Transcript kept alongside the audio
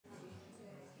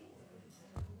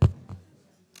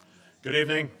Good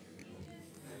evening.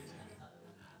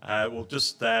 We'll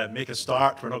just make a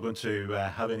start. We're not going to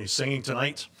have any singing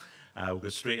tonight. We'll go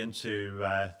straight into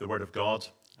the Word of God.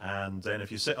 And then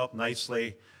if you sit up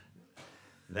nicely,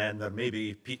 then there may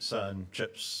be pizza and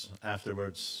chips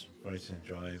afterwards for you to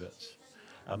enjoy. But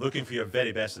I'm looking for your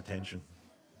very best attention.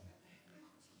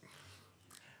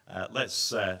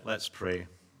 Let's pray.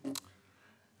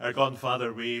 Our God and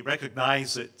Father, we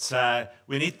recognize that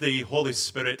we need the Holy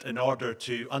Spirit in order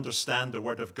to understand the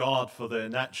Word of God, for the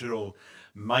natural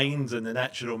mind and the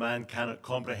natural man cannot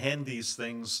comprehend these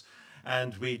things.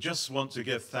 And we just want to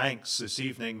give thanks this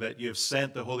evening that you've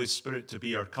sent the Holy Spirit to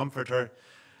be our comforter,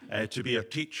 to be our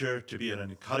teacher, to be an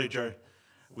encourager.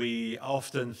 We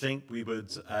often think we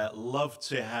would love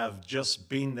to have just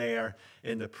been there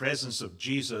in the presence of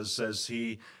Jesus as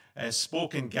he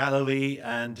spoke in Galilee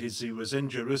and as he was in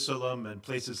Jerusalem and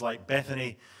places like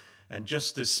Bethany, and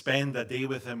just to spend a day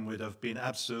with him would have been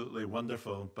absolutely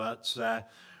wonderful. But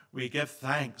we give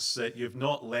thanks that you've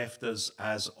not left us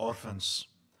as orphans,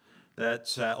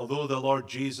 that although the Lord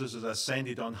Jesus has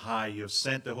ascended on high, you've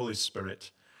sent the Holy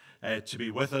Spirit to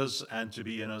be with us and to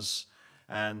be in us.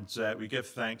 And we give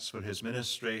thanks for his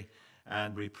ministry,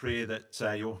 and we pray that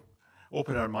you'll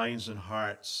open our minds and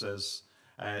hearts as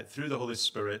through the Holy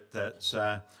Spirit,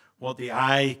 that what the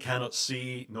eye cannot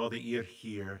see, nor the ear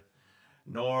hear,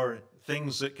 nor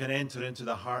things that can enter into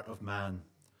the heart of man,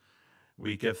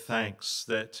 we give thanks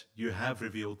that you have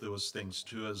revealed those things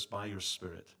to us by your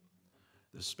Spirit,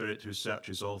 the Spirit who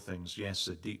searches all things, yes,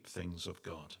 the deep things of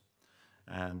God.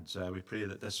 And we pray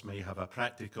that this may have a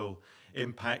practical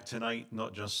impact tonight,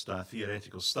 not just a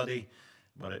theoretical study,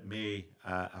 but it may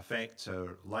affect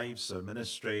our lives, our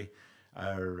ministry,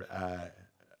 our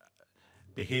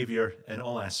behavior in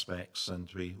all aspects,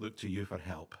 and we look to you for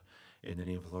help in the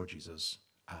name of the Lord Jesus.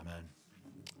 Amen.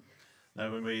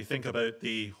 Now, when we think about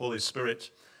the Holy Spirit,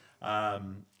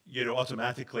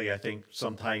 automatically, I think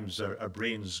sometimes our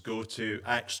brains go to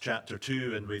Acts chapter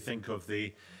 2, and we think of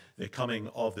the coming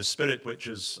of the Spirit, which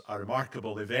is a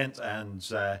remarkable event, and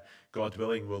God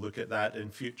willing, we'll look at that in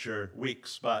future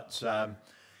weeks. But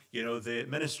the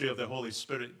ministry of the Holy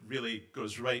Spirit really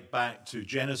goes right back to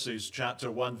Genesis chapter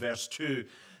 1, verse 2,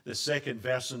 the second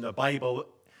verse in the Bible.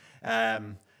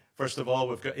 First of all,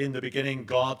 we've got, in the beginning,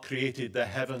 God created the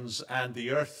heavens and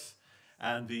the earth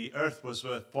was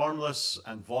formless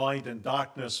and void, and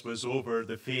darkness was over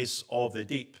the face of the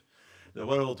deep. The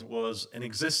world was in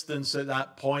existence at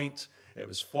that point. It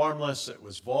was formless, it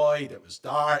was void, it was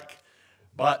dark,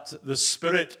 but the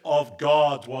Spirit of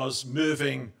God was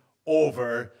moving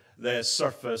over the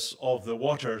surface of the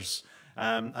waters.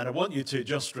 And I want you to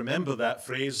just remember that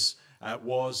phrase,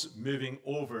 was moving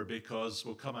over, because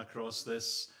we'll come across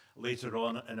this later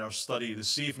on in our study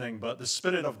this evening. But the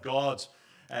Spirit of God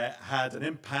had an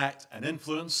impact, an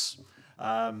influence.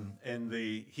 In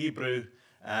the Hebrew,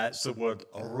 it's the word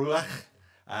ruach.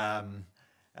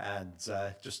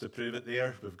 Just to prove it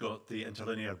there, we've got the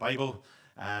Interlinear Bible,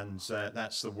 and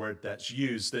that's the word that's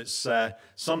used. It's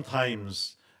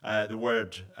sometimes the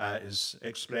word is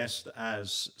expressed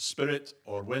as spirit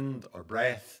or wind or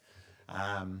breath.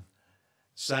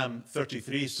 Psalm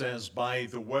 33 says, by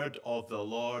the word of the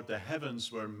Lord the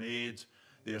heavens were made,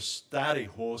 their starry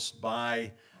host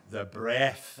by the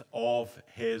breath of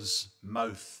his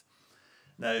mouth.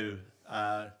 Now,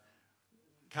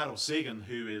 Carl Sagan,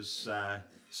 who is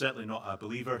certainly not a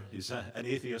believer, he's an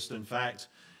atheist in fact,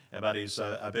 but he's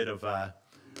a bit of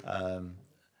an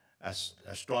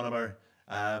astronomer,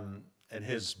 in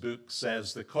his book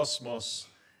says the cosmos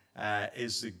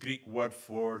is the Greek word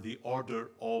for the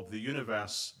order of the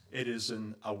universe. It is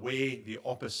in a way the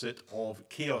opposite of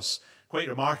chaos. Quite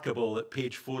remarkable at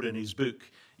page 4 in his book,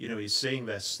 he's saying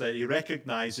this, that he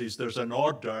recognizes there's an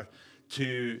order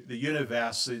to the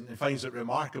universe and finds it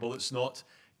remarkable it's not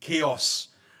chaos.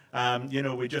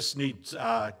 We just need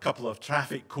a couple of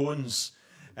traffic cones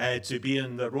to be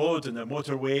in the road and the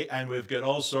motorway, and we've got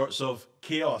all sorts of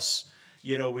chaos.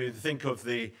 We think of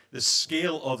the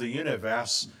scale of the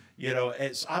universe,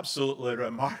 it's absolutely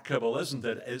remarkable, isn't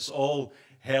it? It's all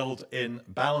held in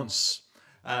balance.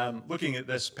 Looking at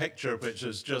this picture, which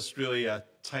is just really a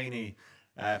tiny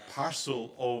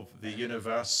parcel of the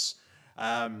universe,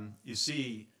 you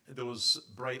see those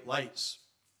bright lights.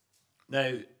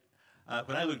 Now,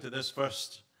 when I looked at this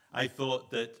first, I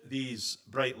thought that these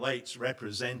bright lights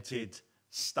represented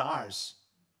stars.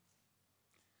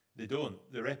 They don't.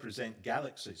 They represent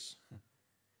galaxies.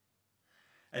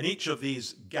 And each of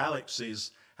these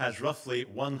galaxies has roughly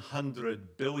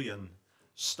 100 billion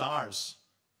stars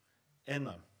in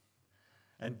them.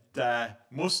 And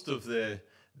most of the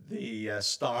the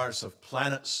stars of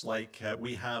planets like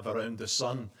we have around the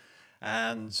sun.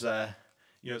 And,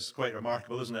 it's quite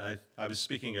remarkable, isn't it? I was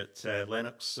speaking at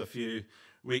Lennox a few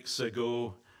weeks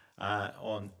ago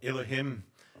on Elohim,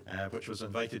 which was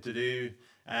invited to do,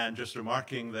 and just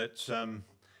remarking that,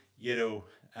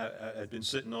 I'd been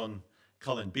sitting on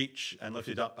Cullen Beach and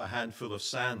lifted up a handful of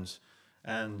sand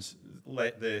and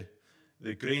let the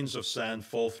grains of sand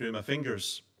fall through my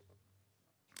fingers.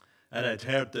 And I'd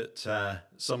heard that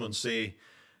someone say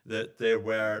that there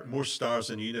were more stars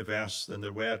in the universe than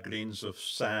there were grains of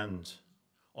sand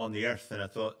on the earth. And I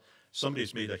thought,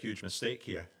 somebody's made a huge mistake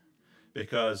here,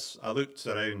 because I looked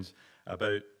around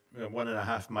about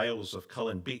 1.5 miles of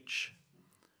Cullen Beach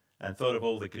and thought of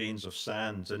all the grains of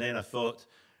sand. And then I thought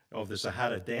of the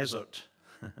Sahara Desert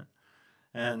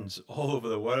and all over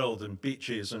the world, and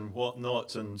beaches and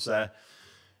whatnot. And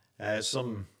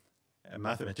some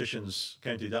mathematicians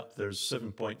counted up there's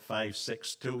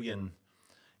 7.56 trillion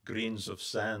grains of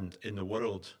sand in the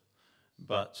world.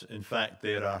 But in fact,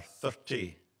 there are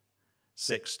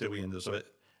 36 trillion. There's about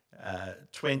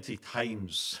 20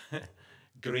 times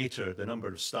greater the number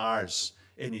of stars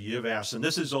in the universe. And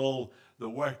this is all the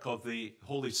work of the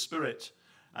Holy Spirit.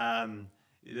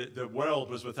 The world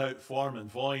was without form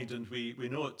and void, and we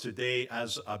know it today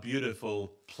as a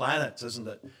beautiful planet, isn't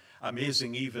it?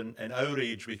 Amazing, even in our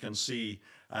age, we can see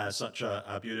such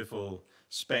a beautiful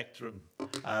spectrum.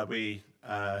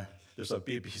 There's a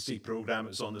BBC program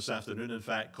that's on this afternoon, in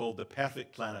fact, called The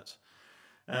Perfect Planet.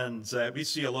 And we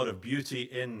see a lot of beauty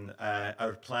in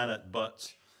our planet,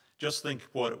 but just think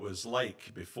what it was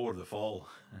like before the fall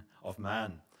of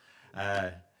man.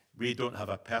 We don't have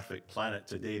a perfect planet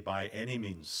today by any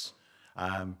means,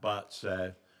 but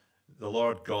the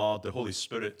Lord God, the Holy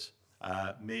Spirit,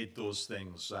 made those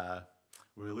things.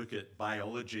 We look at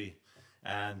biology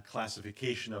and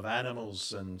classification of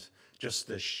animals and just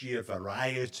the sheer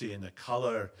variety and the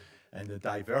color and the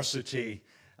diversity.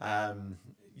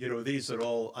 These are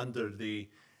all under the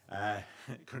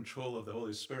control of the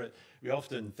Holy Spirit. We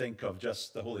often think of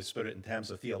just the Holy Spirit in terms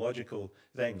of theological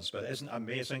things, but isn't it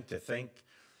amazing to think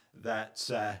that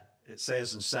it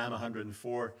says in Psalm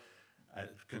 104,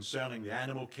 concerning the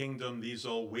animal kingdom, these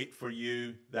all wait for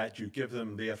you, that you give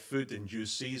them their food in due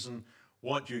season.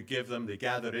 What you give them, they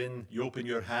gather in. You open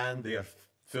your hand, they are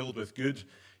filled with good.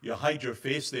 You hide your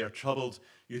face, they are troubled.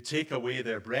 You take away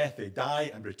their breath, they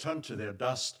die and return to their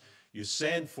dust. You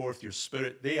send forth your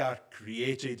spirit, they are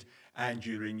created, and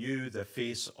you renew the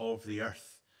face of the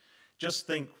earth. Just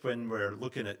think when we're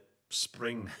looking at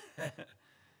spring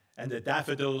and the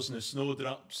daffodils and the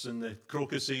snowdrops and the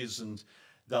crocuses and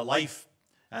the life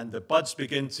and the buds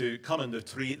begin to come in the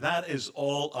tree. That is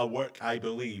all a work, I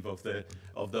believe, of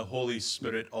the Holy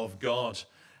Spirit of God.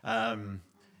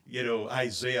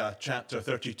 Isaiah chapter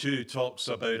 32 talks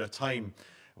about a time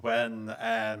when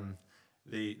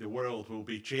the world will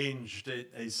be changed.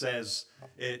 It says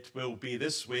it will be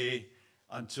this way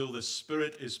until the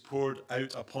Spirit is poured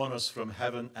out upon us from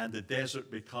heaven and the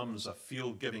desert becomes a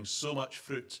field giving so much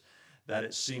fruit that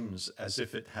it seems as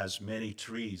if it has many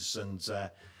trees. And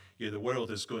the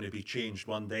world is going to be changed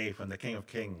one day when the King of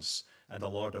Kings and the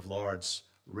Lord of Lords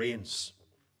reigns.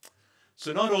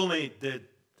 So not only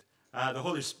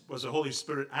was the Holy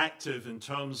Spirit active in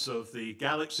terms of the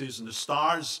galaxies and the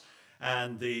stars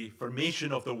and the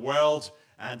formation of the world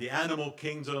and the animal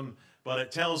kingdom, but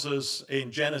it tells us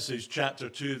in Genesis chapter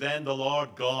 2, then the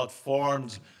Lord God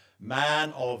formed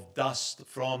man of dust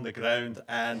from the ground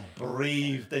and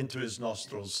breathed into his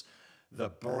nostrils the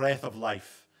breath of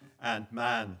life, and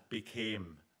man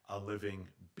became a living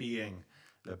being,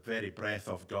 the very breath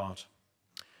of God.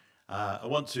 I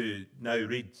want to now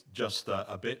read just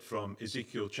a bit from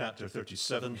Ezekiel chapter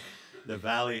 37, the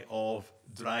valley of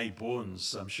dry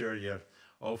bones. I'm sure you're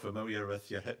all familiar with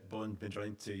your hip bone being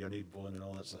joined to your knee bone and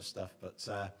all that sort of stuff, but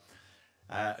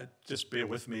just bear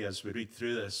with me as we read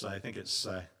through this. I think it's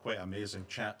quite an amazing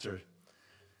chapter.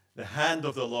 The hand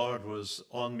of the Lord was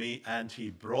on me, and he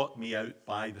brought me out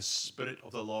by the Spirit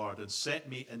of the Lord and set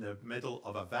me in the middle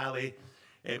of a valley.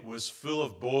 It was full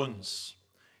of bones.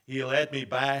 He led me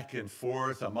back and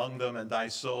forth among them, and I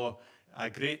saw a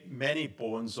great many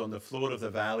bones on the floor of the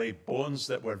valley, bones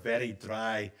that were very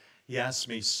dry. He asked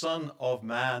me, Son of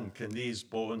man, can these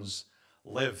bones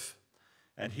live?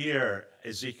 And here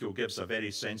Ezekiel gives a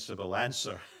very sensible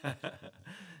answer.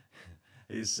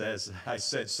 He says, I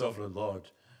said, Sovereign Lord,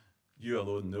 you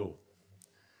alone know.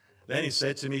 Then he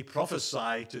said to me,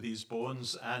 prophesy to these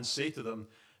bones and say to them,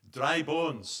 dry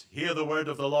bones, hear the word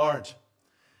of the Lord.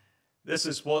 This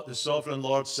is what the Sovereign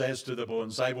Lord says to the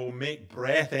bones. I will make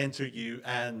breath enter you,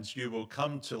 and you will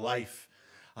come to life.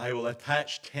 I will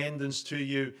attach tendons to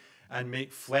you and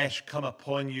make flesh come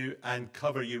upon you and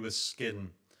cover you with skin.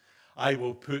 I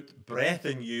will put breath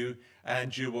in you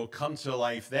and you will come to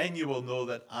life. Then you will know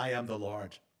that I am the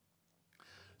Lord.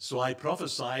 So I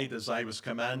prophesied as I was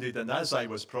commanded, and as I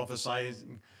was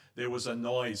prophesying, there was a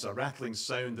noise, a rattling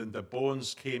sound, and the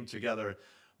bones came together,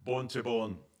 bone to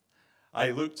bone.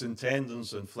 I looked, and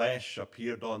tendons and flesh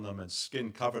appeared on them, and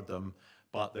skin covered them,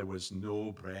 but there was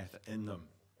no breath in them.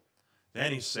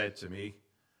 Then he said to me,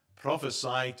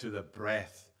 prophesy to the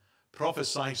breath.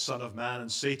 Prophesy, Son of Man,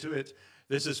 and say to it,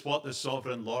 this is what the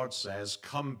sovereign Lord says.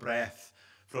 Come, breath,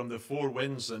 from the four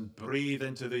winds, and breathe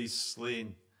into these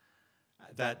slain,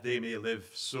 that they may live.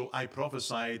 So I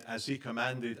prophesied as he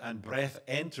commanded, and breath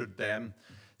entered them.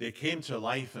 They came to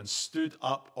life and stood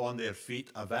up on their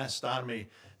feet, a vast army.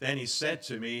 Then he said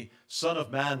to me, Son of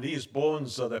man, these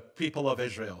bones are the people of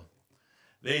Israel.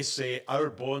 They say, our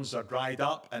bones are dried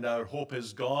up and our hope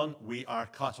is gone. We are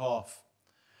cut off.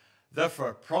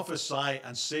 Therefore prophesy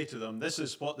and say to them, this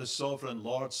is what the sovereign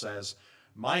Lord says.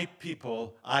 My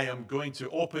people, I am going to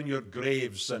open your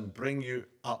graves and bring you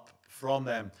up from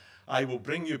them. I will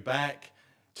bring you back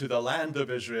to the land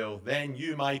of Israel. Then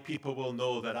you, my people, will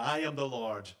know that I am the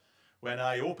Lord. When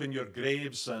I open your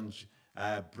graves and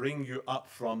bring you up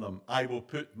from them, I will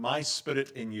put my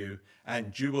spirit in you,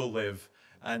 and you will live,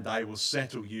 and I will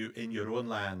settle you in your own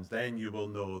land. Then you will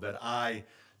know that I,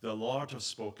 the Lord, have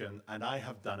spoken, and I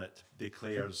have done it,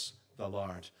 declares the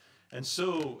Lord. And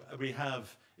so we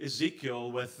have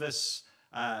Ezekiel with this,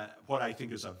 what I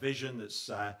think is a vision that's,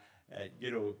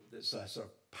 it's a sort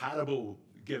of parable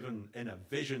given in a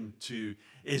vision to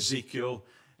Ezekiel,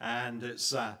 and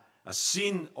it's a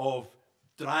scene of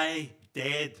dry,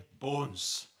 dead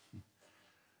bones.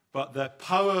 But the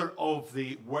power of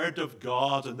the Word of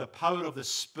God and the power of the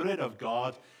Spirit of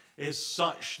God is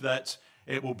such that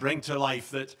it will bring to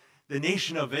life that the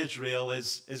nation of Israel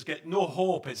is got no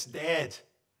hope, it's dead.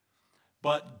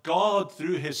 But God,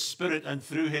 through his Spirit and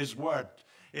through his Word,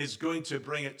 is going to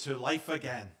bring it to life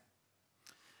again.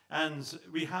 And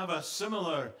we have a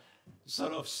similar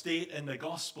sort of state in the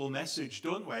gospel message,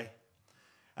 don't we?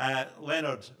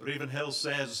 Leonard Ravenhill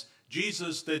says,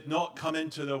 Jesus did not come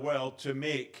into the world to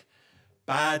make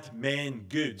bad men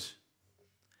good.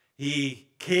 He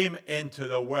came into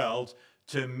the world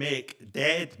to make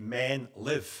dead men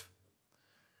live.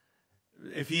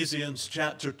 Ephesians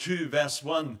chapter 2, verse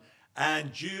 1,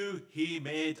 and you he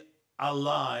made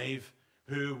alive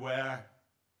who were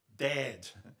dead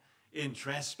in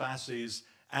trespasses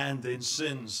and in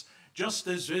sins. Just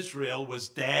as Israel was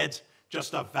dead,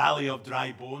 just a valley of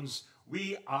dry bones,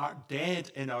 we are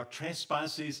dead in our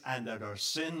trespasses and in our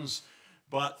sins,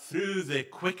 but through the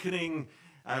quickening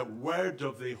word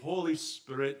of the Holy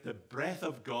Spirit, the breath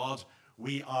of God,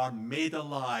 we are made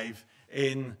alive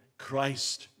in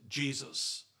Christ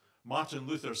Jesus. Martin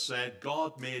Luther said,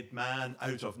 God made man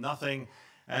out of nothing,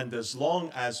 and as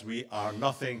long as we are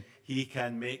nothing, he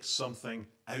can make something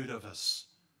out of us.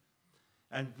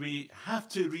 And we have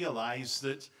to realize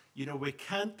that, we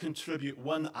can't contribute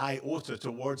one iota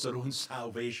towards our own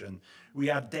salvation. We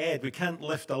are dead. We can't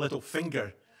lift a little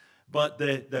finger. But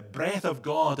the breath of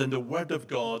God and the Word of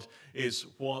God is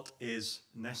what is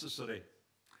necessary.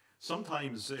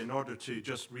 Sometimes, in order to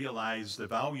just realize the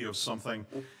value of something,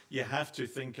 you have to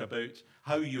think about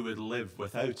how you would live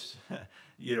without,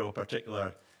 a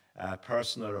particular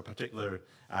person or a particular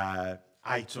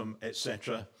item,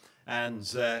 etc. And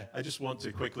I just want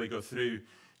to quickly go through,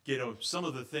 some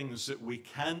of the things that we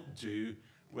can't do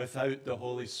without the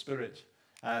Holy Spirit.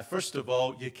 First of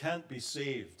all, you can't be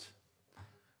saved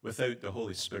without the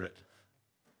Holy Spirit.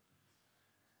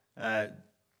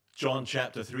 John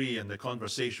chapter 3 in the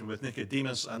conversation with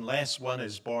Nicodemus, unless one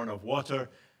is born of water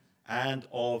and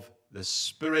of the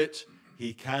Spirit,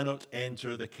 he cannot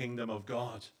enter the kingdom of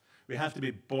God. We have to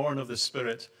be born of the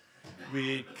Spirit.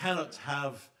 We cannot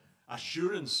have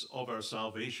assurance of our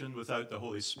salvation without the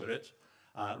Holy Spirit.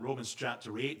 Romans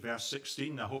chapter 8, verse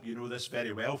 16. I hope you know this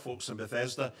very well, folks in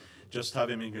Bethesda. Just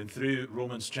having been going through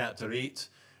Romans chapter 8.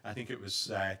 I think it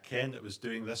was Ken that was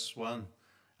doing this one.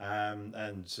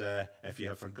 If you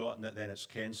have forgotten it, then it's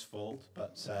Ken's fault.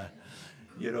 But,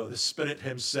 the Spirit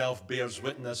himself bears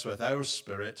witness with our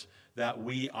spirit that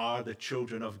we are the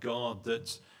children of God,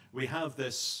 that we have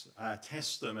this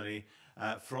testimony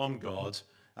from God.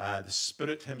 The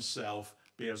Spirit himself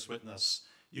bears witness.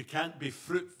 You can't be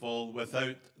fruitful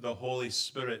without the Holy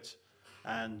Spirit.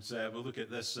 And we'll look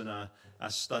at this in a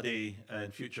study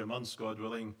in future months, God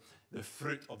willing. The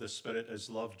fruit of the Spirit is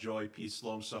love, joy, peace,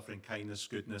 long-suffering, kindness,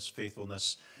 goodness,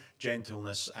 faithfulness,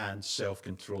 gentleness, and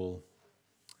self-control.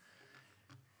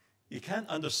 You can't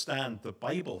understand the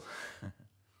Bible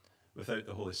without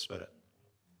the Holy Spirit.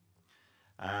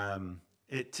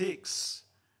 It takes,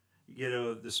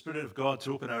 the Spirit of God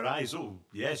to open our eyes. Oh,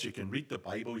 yes, you can read the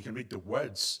Bible, you can read the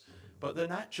words, but the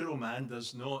natural man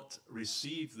does not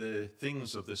receive the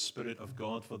things of the Spirit of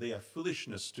God, for they are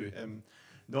foolishness to him,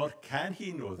 nor can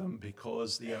he know them,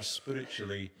 because they are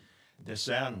spiritually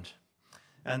discerned.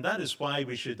 And that is why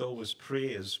we should always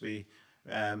pray as we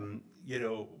turn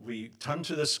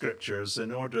to the Scriptures,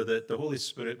 in order that the Holy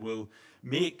Spirit will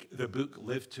make the book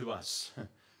live to us.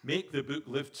 Make the book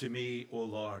live to me, O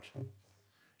Lord.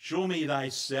 Show me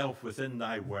thyself within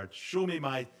thy word. Show me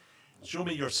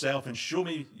yourself, and show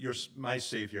me my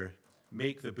Savior.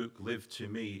 Make the book live to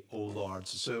me, O Lord.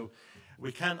 So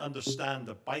we can't understand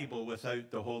the Bible without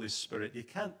the Holy Spirit. You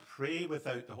can't pray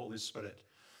without the Holy Spirit.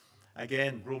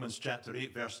 Again, Romans chapter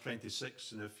 8, verse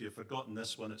 26, and if you've forgotten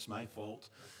this one, it's my fault.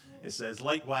 It says,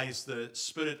 likewise, the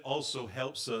Spirit also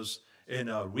helps us in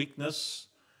our weakness,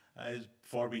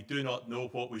 for we do not know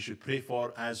what we should pray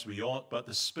for as we ought, but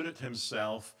the Spirit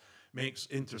himself makes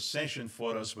intercession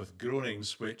for us with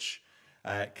groanings which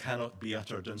cannot be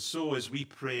uttered. And so as we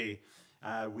pray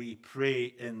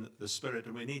in the Spirit,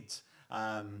 and we need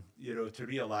to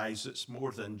realize it's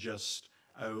more than just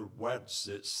our words.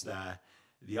 It's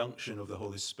the unction of the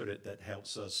Holy Spirit that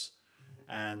helps us,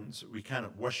 and we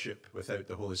cannot worship without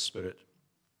the Holy Spirit.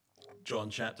 John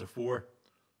chapter 4,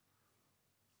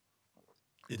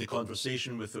 in the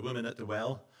conversation with the woman at the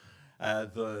well,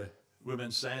 the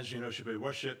woman says, should we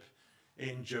worship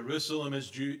in Jerusalem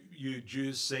as you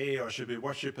Jews say, or should we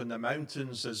worship in the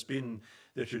mountains as been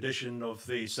the tradition of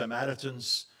the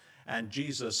Samaritans? And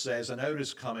Jesus says, an hour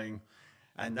is coming,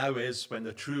 and now is, when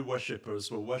the true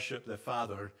worshippers will worship the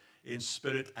Father in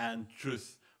spirit and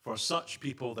truth. For such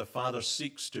people the Father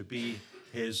seeks to be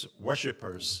his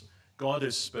worshippers. God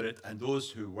is spirit, and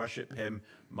those who worship him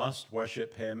must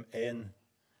worship him in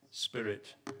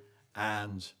spirit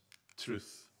and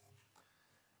truth.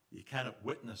 You cannot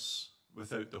witness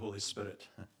without the Holy Spirit.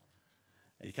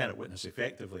 You cannot witness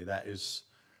effectively, that is.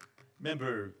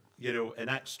 Remember, in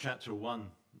Acts chapter 1,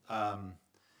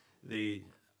 the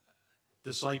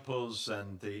disciples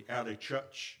and the early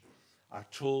church are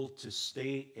told to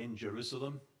stay in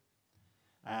Jerusalem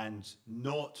and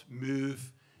not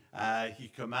move. He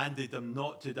commanded them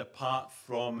not to depart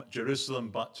from Jerusalem,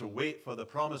 but to wait for the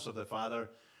promise of the Father,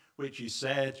 which he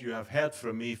said, you have heard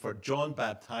from me, for John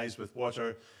baptized with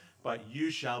water, but you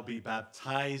shall be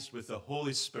baptized with the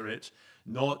Holy Spirit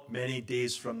not many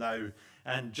days from now.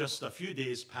 And just a few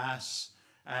days pass,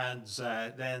 and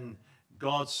then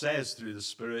God says through the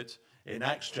Spirit in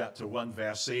Acts chapter 1,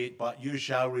 verse 8, but you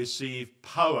shall receive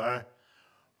power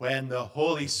when the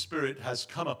Holy Spirit has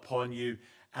come upon you,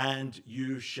 and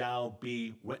you shall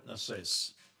be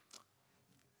witnesses.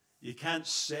 You can't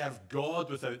serve God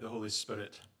without the Holy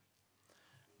Spirit.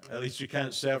 At least you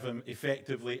can't serve him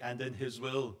effectively and in his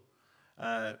will.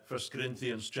 1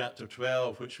 Corinthians chapter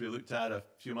 12, which we looked at a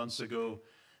few months ago,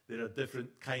 there are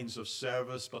different kinds of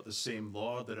service, but the same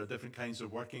Lord. There are different kinds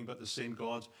of working, but the same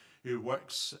God who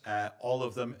works all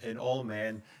of them in all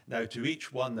men. Now to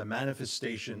each one the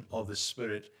manifestation of the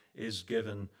Spirit is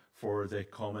given for the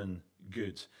common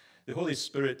good. The Holy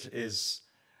Spirit is,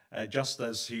 just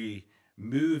as he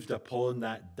moved upon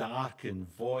that dark and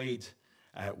void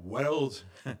world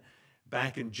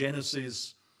back in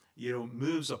Genesis,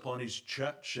 moves upon his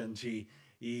church, and he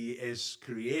is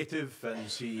creative, and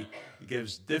he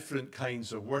gives different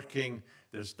kinds of working.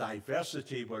 There's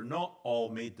diversity. We're not all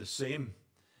made the same,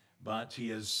 but he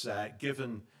has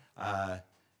given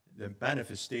the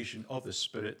manifestation of the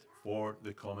Spirit for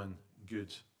the common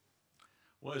good.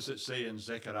 What does it say in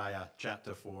Zechariah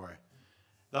chapter 4?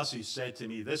 Thus he said to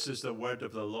me, this is the word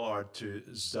of the Lord to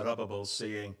Zerubbabel,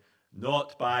 saying,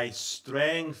 not by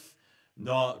strength,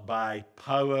 not by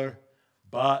power,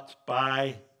 but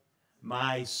by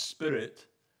my Spirit,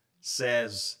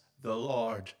 says the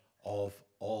Lord of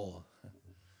all.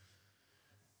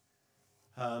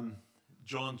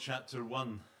 John chapter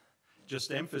 1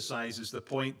 just emphasizes the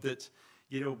point that,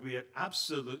 we are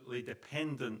absolutely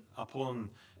dependent upon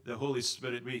the Holy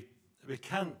Spirit. We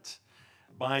can't,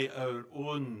 by our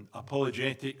own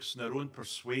apologetics and our own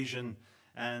persuasion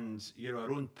and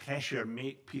our own pressure,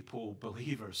 make people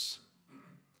believers.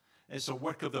 It's a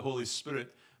work of the Holy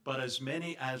Spirit. But as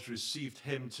many as received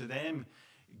him, to them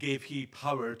gave he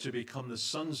power to become the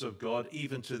sons of God,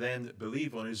 even to them that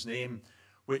believe on his name,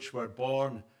 which were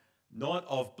born not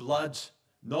of blood,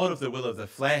 not of the will of the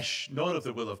flesh, not of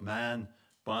the will of man,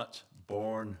 but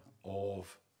born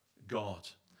of God.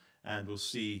 And we'll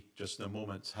see just in a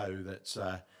moment how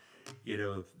that,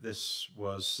 this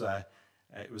was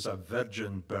it was a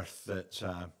virgin birth that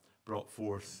brought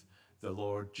forth the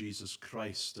Lord Jesus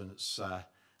Christ, and it's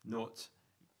not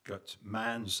got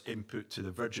man's input to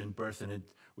the virgin birth, and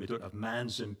we don't have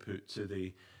man's input to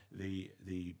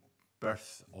the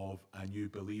birth of a new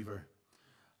believer.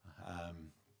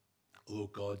 Although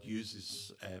God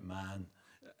uses man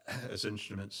as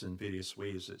instruments in various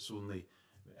ways, it's only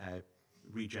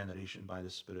regeneration by the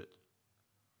Spirit.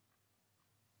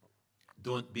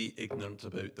 Don't be ignorant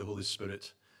about the Holy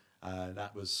Spirit.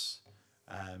 That was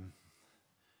a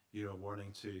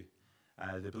warning to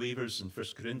the believers in 1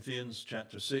 Corinthians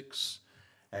chapter 6.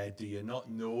 Do you not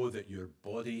know that your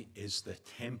body is the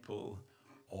temple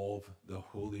of the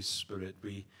Holy Spirit?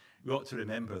 We ought to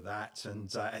remember that.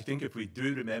 And I think if we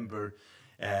do remember,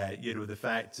 the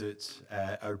fact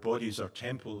that our bodies are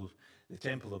the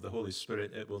temple of the Holy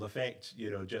Spirit, it will affect,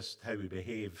 just how we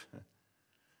behave.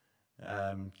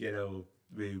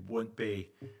 We won't be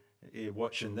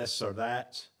watching this or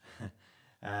that.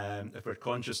 If we're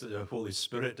conscious that the Holy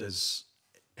Spirit is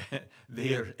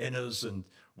there in us and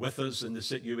with us in the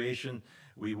situation,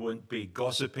 we won't be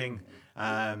gossiping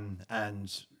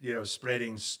and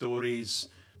spreading stories,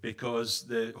 because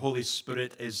the Holy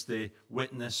Spirit is the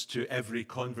witness to every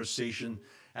conversation,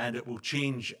 and it will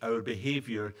change our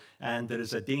behavior. And there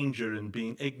is a danger in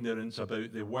being ignorant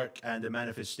about the work and the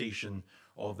manifestation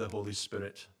of the Holy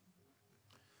Spirit.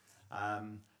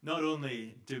 Not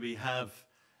only do we have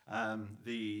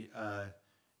the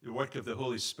work of the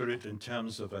Holy Spirit in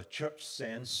terms of a church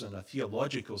sense and a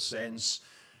theological sense,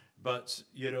 but,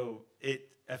 it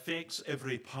affects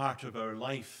every part of our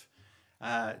life.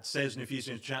 It says in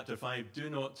Ephesians chapter 5, do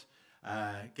not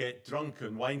get drunk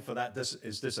on wine, for that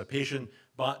is dissipation,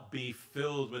 but be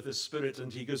filled with the Spirit.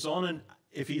 And he goes on in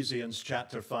Ephesians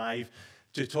chapter 5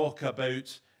 to talk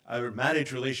about our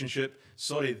marriage relationship.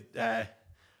 Sorry,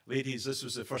 ladies, this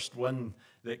was the first one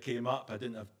that came up. I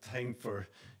didn't have time for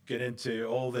get into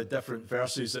all the different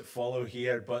verses that follow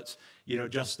here, but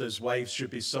just as wives should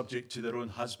be subject to their own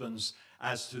husbands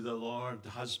as to the Lord, the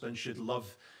husband should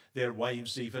love their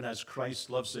wives even as Christ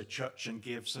loves the church and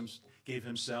gave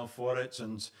himself for it,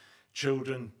 and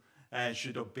children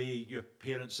should obey your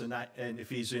parents in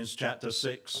Ephesians chapter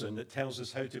 6, and it tells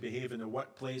us how to behave in the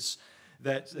workplace.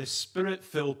 That the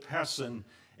Spirit-filled person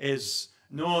is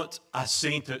not a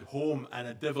saint at home and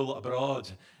a devil abroad.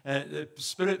 The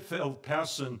Spirit-filled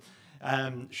person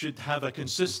should have a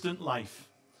consistent life.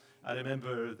 I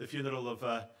remember the funeral of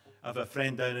a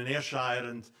friend down in Ayrshire,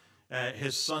 and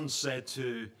his son said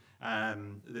to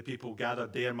the people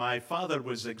gathered there, my father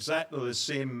was exactly the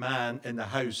same man in the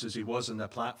house as he was in the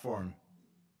platform.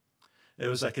 There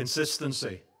was a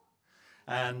consistency.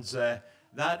 And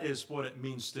that is what it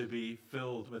means to be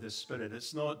filled with the Spirit.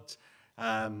 It's not...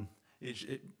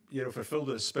 if we're filled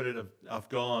with the Spirit of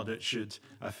God, it should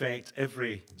affect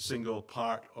every single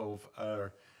part of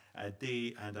our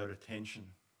day and our attention.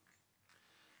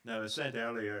 Now, I said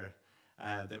earlier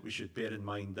that we should bear in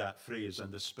mind that phrase,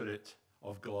 and the Spirit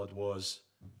of God was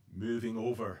moving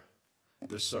over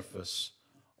the surface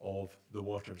of the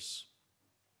waters.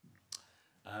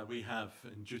 We have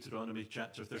in Deuteronomy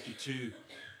chapter 32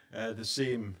 the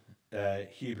same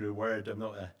Hebrew word. I'm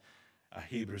not a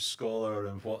Hebrew scholar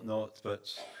and whatnot, but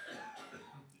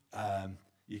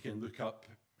you can look up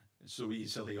so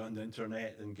easily on the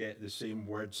internet and get the same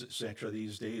words, etc.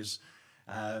 these days.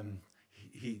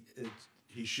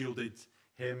 He shielded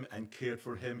him and cared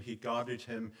for him. He guarded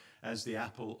him as the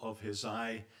apple of his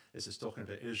eye. This is talking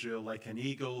about Israel, like an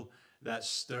eagle that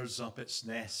stirs up its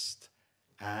nest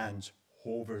and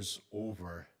hovers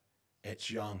over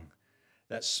its young,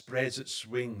 that spreads its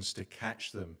wings to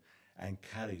catch them and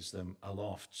carries them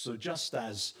aloft. So just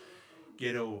as,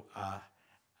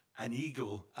 an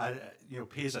eagle,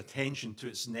 pays attention to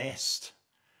its nest,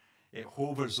 it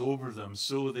hovers over them.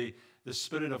 So the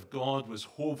Spirit of God was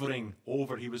hovering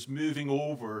over, he was moving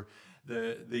over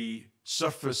the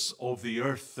surface of the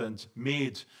earth and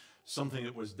made something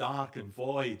that was dark and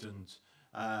void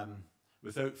and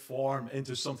without form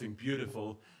into something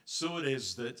beautiful. So it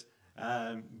is that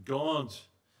God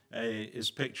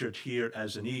is pictured here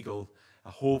as an eagle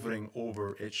hovering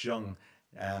over its young.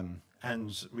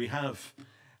 And we have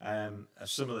a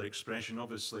similar expression.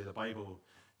 Obviously, the Bible,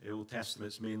 the Old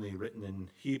Testament, is mainly written in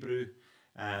Hebrew,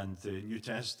 and the New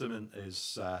Testament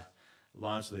is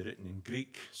largely written in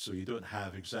Greek, so you don't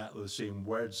have exactly the same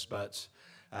words, but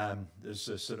there's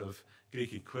a sort of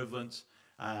Greek equivalent.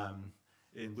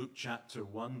 In Luke chapter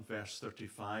 1, verse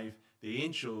 35, the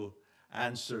angel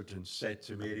answered and said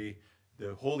to Mary,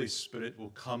 the Holy Spirit will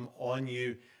come on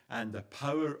you, and the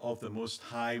power of the Most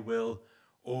High will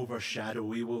overshadow,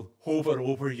 he will hover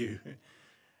over you.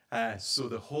 So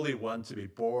the Holy One to be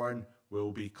born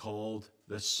will be called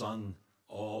the Son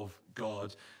of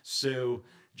God. So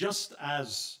just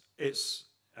as it's,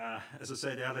 as I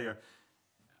said earlier,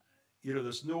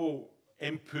 there's no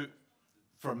input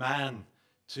for man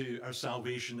to our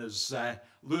salvation, as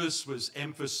Lewis was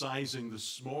emphasizing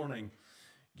this morning.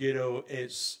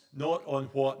 It's not on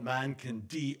what man can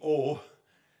do,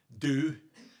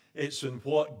 it's on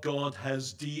what God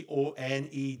has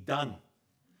done, done.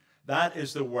 That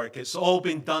is the work. It's all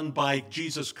been done by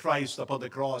Jesus Christ upon the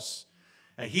cross.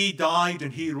 And he died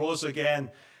and he rose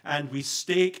again, and we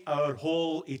stake our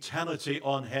whole eternity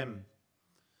on him.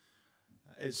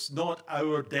 It's not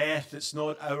our death, it's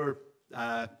not our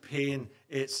pain,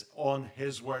 it's on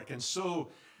his work. And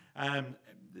so,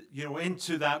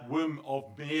 into that womb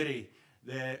of Mary,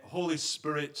 the Holy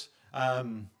Spirit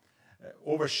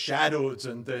overshadowed,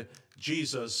 and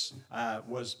Jesus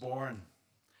was born.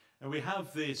 And we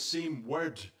have the same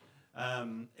word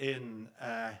in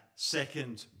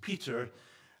 2 Peter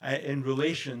in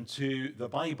relation to the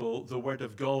Bible, the Word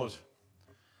of God.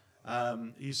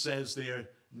 He says there,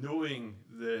 knowing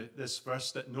this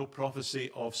verse, that no prophecy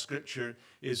of Scripture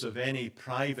is of any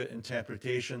private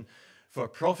interpretation, for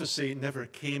prophecy never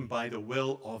came by the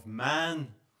will of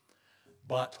man,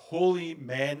 but holy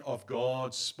men of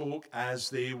God spoke as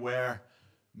they were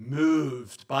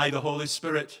moved by the Holy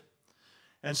Spirit.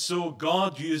 And so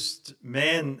God used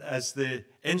men as the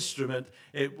instrument.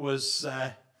 It was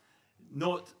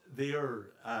not their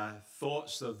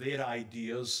thoughts or their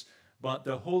ideas, but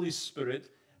the Holy Spirit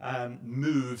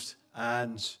moved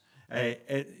and,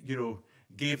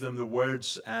 gave them the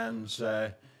words and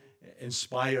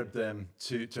inspired them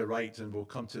to write. And we'll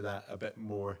come to that a bit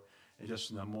more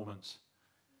just in a moment.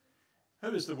 How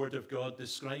is the Word of God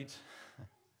described?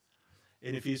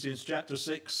 In Ephesians chapter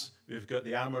 6, we've got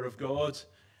the armor of God,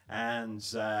 and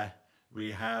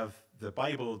we have the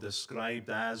Bible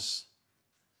described as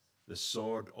the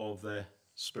sword of the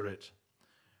Spirit.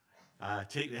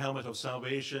 Take the helmet of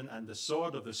salvation and the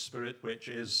sword of the Spirit, which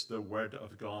is the Word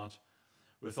of God.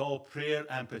 With all prayer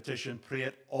and petition, pray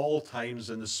at all times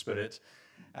in the Spirit.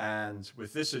 And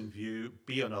with this in view,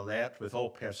 be on alert with all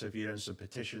perseverance and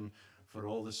petition for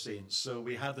all the saints. So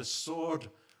we have the sword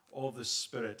of the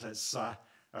Spirit. It's a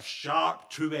sharp,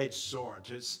 two-edged sword.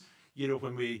 It's,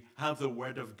 when we have the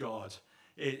Word of God,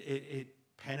 it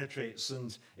penetrates.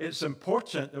 And it's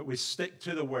important that we stick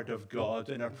to the Word of God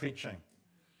in our preaching.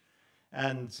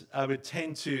 And I would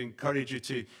tend to encourage you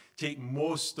to take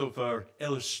most of our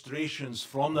illustrations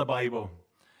from the Bible.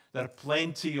 There are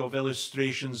plenty of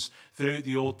illustrations throughout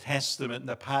the Old Testament,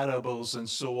 the parables and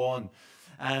so on.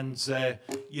 And,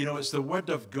 it's the Word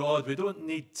of God. We don't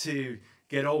need to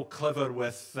get all clever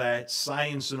with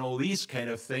science and all these kind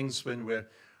of things when we're,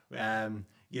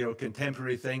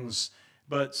 contemporary things.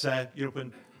 But,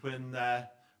 when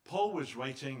Paul was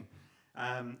writing,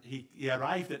 he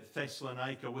arrived at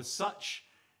Thessalonica with such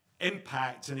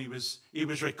impact, and he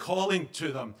was recalling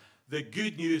to them the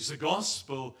good news, the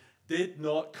gospel did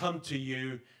not come to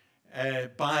you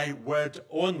by word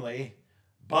only,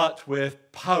 but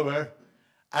with power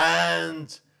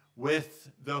and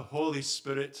with the Holy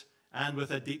Spirit and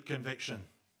with a deep conviction.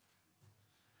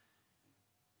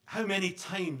 How many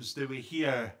times do we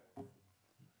hear,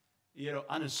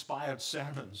 uninspired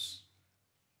sermons?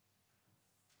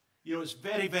 It's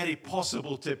very, very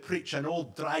possible to preach an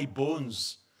old dry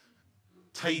bones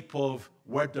type of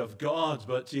Word of God,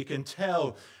 but you can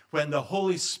tell when the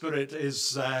Holy Spirit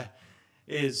is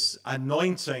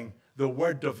anointing the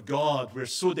Word of God, we're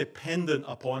so dependent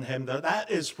upon Him that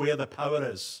is where the power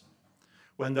is.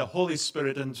 When the Holy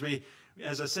Spirit, and we,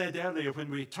 as I said earlier, when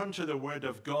we turn to the Word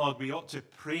of God, we ought to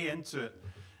pray into it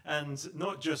and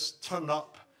not just turn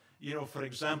up, for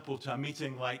example, to a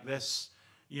meeting like this,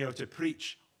 to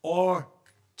preach or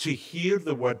to hear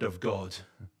the Word of God.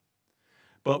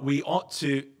 But we ought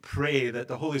to pray that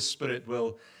the Holy Spirit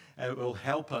will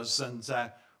help us. And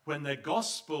when the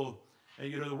gospel,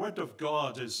 the Word of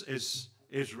God is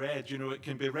read, it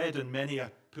can be read in many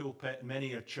a pulpit,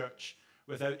 many a church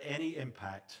without any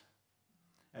impact.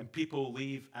 And people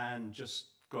leave and just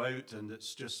go out, and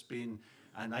it's just been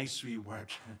a nice wee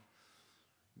word.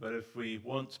 But if we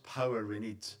want power, we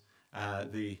need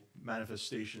the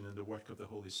manifestation and the work of the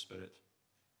Holy Spirit.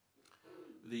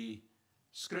 The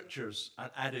Scriptures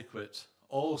are adequate.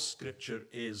 All Scripture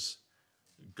is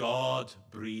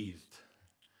God-breathed.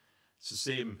 It's the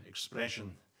same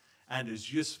expression. And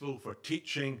is useful for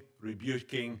teaching,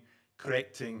 rebuking,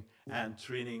 correcting, and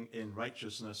training in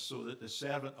righteousness, so that the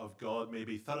servant of God may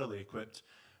be thoroughly equipped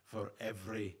for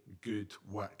every good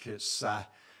work.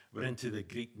 We're into the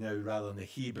Greek now rather than the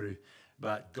Hebrew.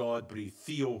 but God breathed.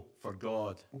 Theo for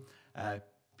God.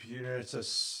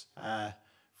 Pneumatics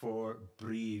for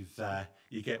breathe.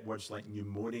 You get words like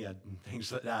pneumonia and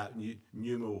things like that.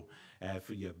 Pneumo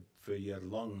for your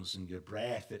lungs and your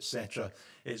breath, etc.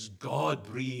 It's God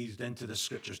breathed into the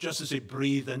scriptures, just as he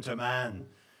breathed into man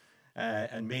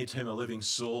and made him a living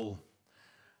soul.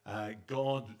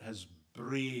 God has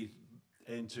breathed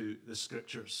into the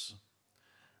scriptures.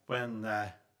 When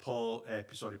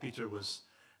Peter was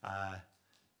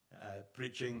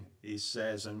preaching, he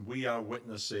says, and we are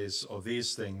witnesses of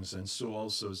these things, and so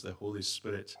also is the Holy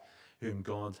Spirit, whom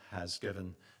God has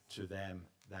given to them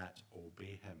that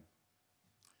obey him.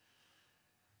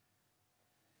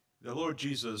 The Lord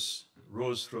Jesus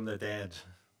rose from the dead,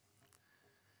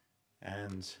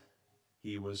 and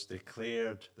he was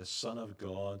declared the Son of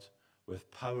God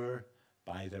with power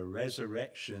by the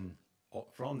resurrection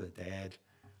from the dead,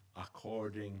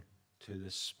 according to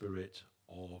the Spirit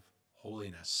of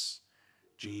holiness,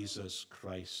 Jesus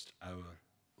Christ our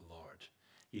Lord.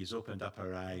 He's opened up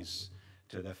our eyes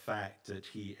to the fact that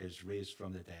he is raised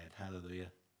from the dead.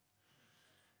 Hallelujah.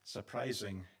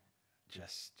 Surprising,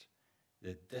 just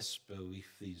the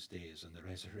disbelief these days in the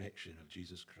resurrection of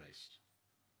Jesus Christ.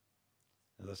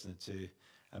 I'm listening to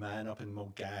a man up in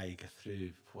Mulgai go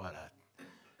through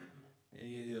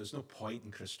there's no point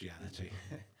in Christianity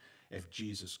if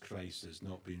Jesus Christ has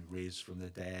not been raised from the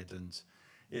dead. And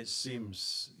it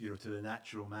seems, to the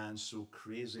natural man so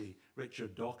crazy.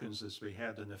 Richard Dawkins, as we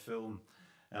heard in the film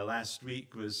last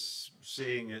week, was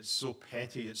saying it's so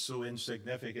petty, it's so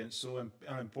insignificant, so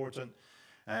unimportant.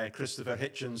 Christopher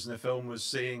Hitchens in the film was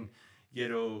saying,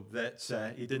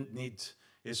 that he didn't need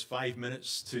his 5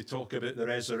 minutes to talk about the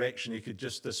resurrection. He could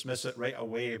just dismiss it right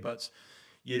away. But,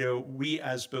 we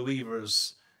as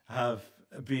believers have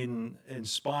been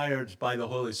inspired by the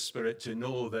Holy Spirit to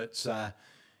know that,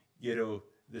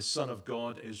 the Son of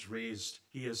God is raised.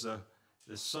 He is the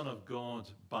Son of God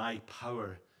by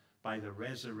power, by the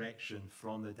resurrection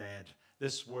from the dead.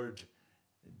 This word,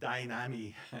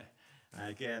 dynami,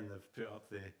 again, I've put up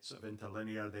the sort of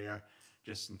interlinear there,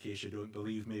 just in case you don't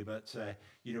believe me. But,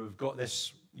 we've got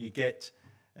this, you get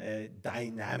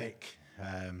dynamic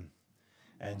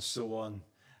and so on.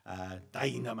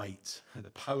 Dynamite, the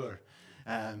power.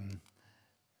 And,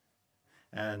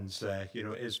 it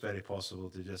is very possible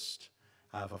to just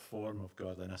have a form of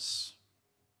godliness,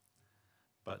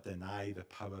 but deny the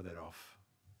power thereof.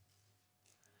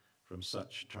 From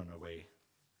such turn away.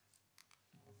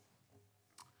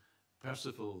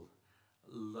 Percival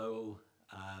Lowell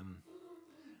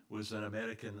was an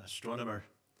American astronomer,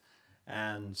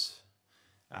 and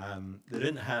they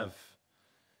didn't have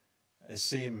the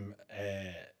same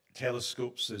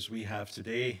telescopes as we have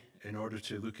today in order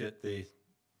to look at the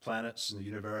planets in the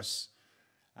universe.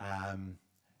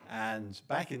 And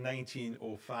back in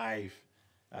 1905,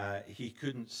 he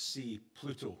couldn't see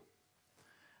Pluto.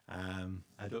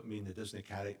 I don't mean the Disney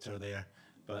character there,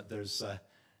 but there's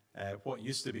what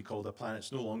used to be called a planet.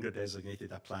 It's no longer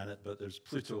designated a planet, but there's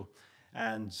Pluto.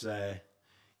 And,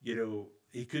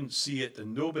 he couldn't see it,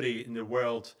 and nobody in the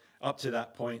world up to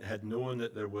that point had known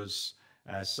that there was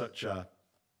such a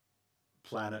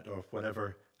planet or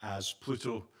whatever as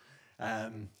Pluto.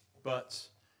 But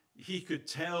he could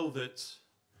tell that,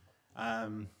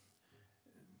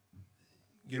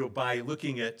 by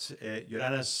looking at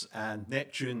Uranus and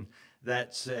Neptune,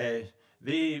 that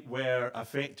they were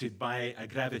affected by a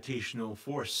gravitational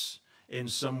force in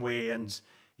some way. And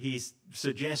he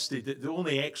suggested that the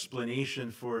only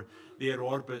explanation for their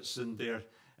orbits and their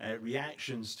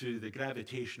reactions to the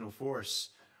gravitational force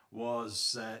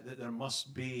was that there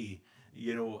must be,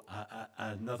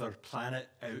 another planet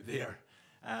out there.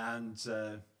 And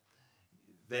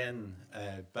then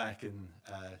back in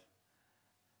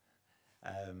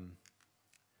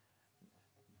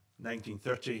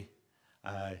 1930,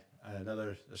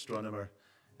 another astronomer,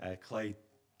 Clyde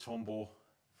Tombaugh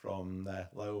from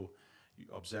Lowell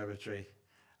Observatory,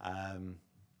 had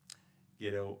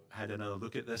another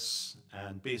look at this,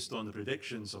 and based on the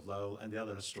predictions of Lowell and the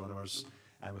other astronomers,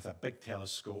 and with a big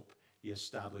telescope, he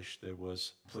established there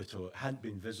was Pluto. It hadn't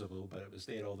been visible, but it was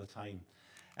there all the time.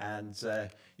 And,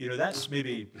 that's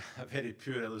maybe a very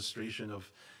pure illustration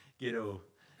of,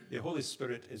 the Holy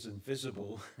Spirit is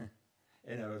invisible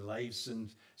in our lives,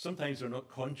 and sometimes we're not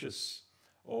conscious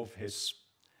of his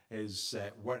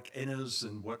work in us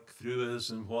and work through us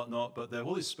and whatnot, but the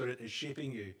Holy Spirit is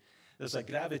shaping you. There's a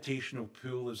gravitational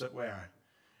pull, as it were,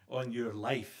 on your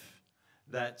life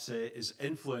that is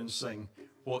influencing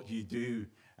what you do,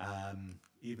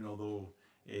 even although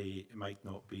it might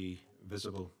not be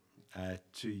visible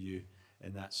to you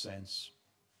in that sense.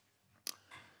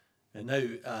 And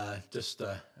now, just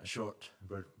a short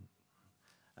word.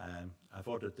 I've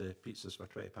ordered the pizzas for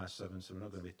 7:20, so we're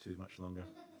not going to be too much longer.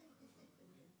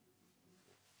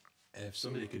 If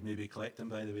somebody could maybe collect them,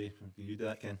 by the way, you do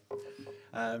that, Ken.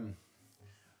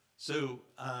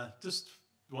 Just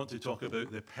want to talk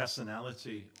about the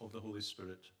personality of the Holy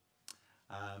Spirit.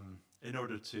 In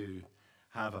order to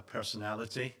have a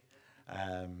personality,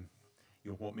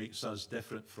 what makes us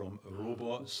different from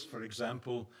robots, for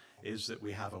example, is that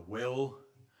we have a will,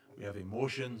 we have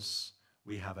emotions,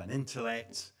 we have an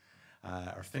intellect,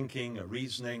 our thinking, our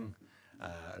reasoning,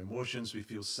 our emotions. We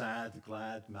feel sad,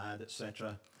 glad, mad,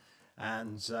 etc.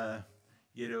 And, the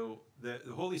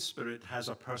Holy Spirit has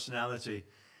a personality.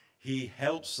 He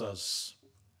helps us.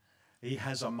 He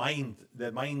has a mind,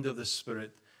 the mind of the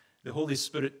Spirit. The Holy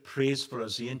Spirit prays for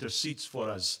us. He intercedes for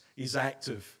us. He's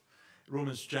active.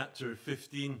 Romans chapter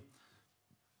 15,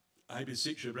 I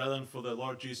beseech you, brethren, for the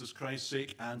Lord Jesus Christ's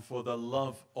sake and for the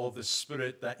love of the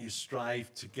Spirit, that you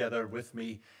strive together with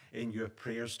me in your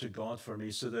prayers to God for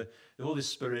me. So the Holy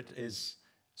Spirit is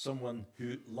someone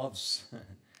who loves.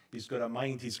 He's got a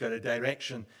mind. He's got a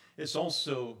direction. It's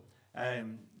also,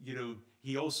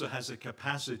 he also has a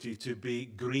capacity to be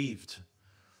grieved.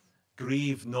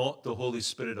 Grieve not the Holy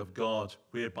Spirit of God,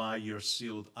 whereby you're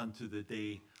sealed unto the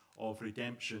day of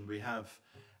redemption. We have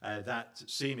that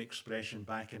same expression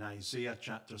back in Isaiah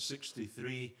chapter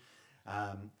 63,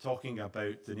 talking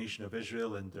about the nation of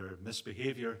Israel and their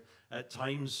misbehavior. At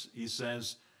times, he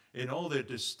says, in all their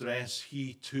distress,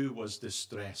 he too was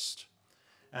distressed,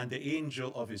 and the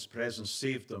angel of his presence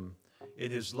saved them.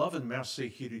 In his love and mercy,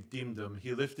 he redeemed them.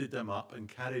 He lifted them up and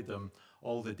carried them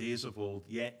all the days of old,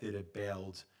 yet they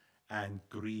rebelled and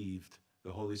grieved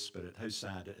the Holy Spirit. How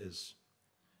sad it is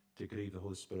to grieve the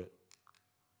Holy Spirit.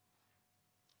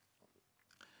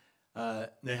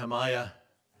 Nehemiah,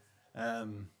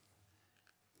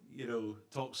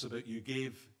 talks about you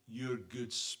gave your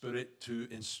good spirit to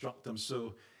instruct them.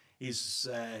 So he's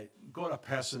got a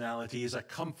personality. He's a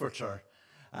comforter.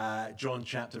 John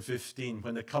chapter 15,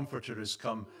 when the Comforter is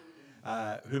come,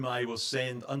 whom I will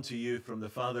send unto you from the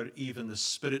Father, even the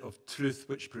Spirit of truth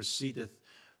which proceedeth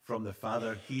from the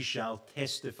Father, he shall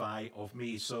testify of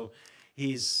me. So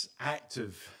he's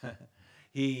active.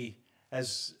 He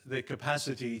has the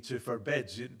capacity to forbid.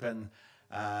 When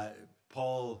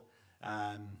Paul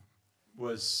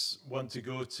was one to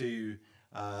go to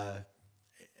a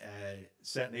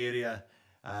certain area,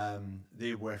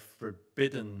 they were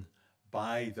forbidden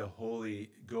by the Holy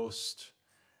Ghost,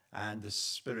 and the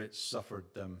Spirit suffered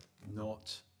them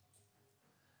not.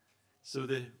 So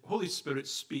the Holy Spirit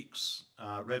speaks,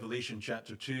 Revelation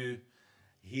chapter 2,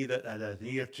 he that had an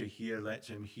ear to hear, let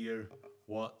him hear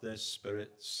what the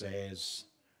Spirit says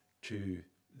to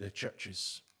the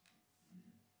churches.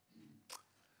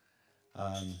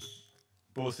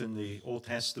 Both in the Old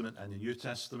Testament and the New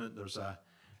Testament, there's a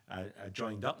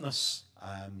joined upness.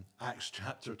 Acts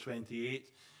chapter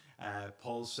 28,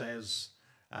 Paul says,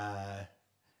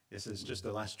 this is just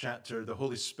the last chapter, the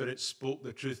Holy Spirit spoke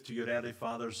the truth to your early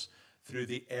fathers through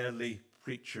the early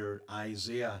preacher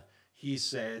Isaiah. He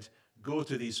said, go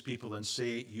to these people and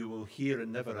say, you will hear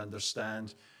and never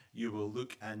understand, you will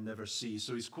look and never see.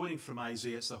 So he's quoting from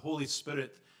Isaiah. It's the Holy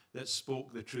Spirit that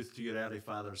spoke the truth to your early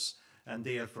fathers. And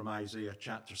there from Isaiah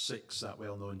chapter 6, that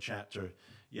well-known chapter,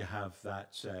 you have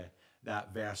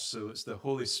that verse. So it's the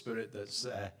Holy Spirit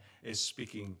that is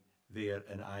speaking there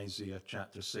in Isaiah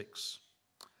chapter 6.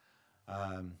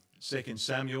 2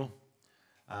 Samuel,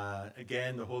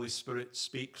 again, the Holy Spirit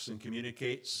speaks and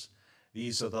communicates.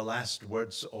 These are the last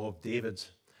words of David.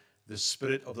 The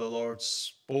Spirit of the Lord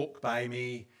spoke by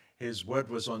me. His word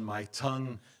was on my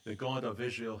tongue. The God of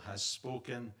Israel has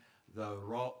spoken. The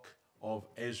Rock of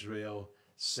Israel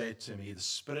said to me. The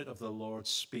Spirit of the Lord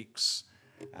speaks.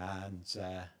 And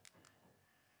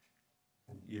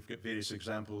you've got various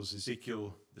examples.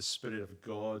 Ezekiel, the Spirit of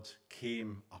God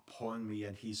came upon me,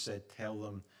 and he said, tell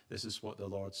them, this is what the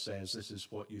Lord says. This is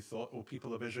what you thought, O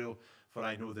people of Israel, for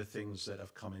I know the things that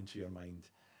have come into your mind.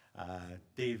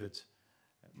 David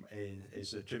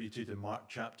is attributed in Mark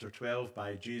chapter 12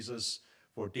 by Jesus.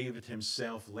 For David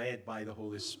himself, led by the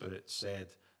Holy Spirit, said,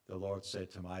 the Lord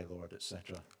said to my Lord,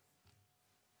 etc.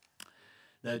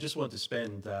 Now, I just want to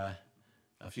spend a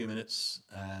few minutes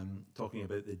talking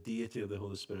about the deity of the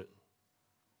Holy Spirit.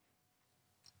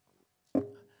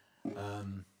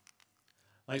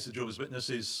 Like the Jehovah's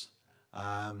Witnesses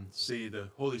say, the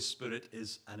Holy Spirit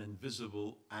is an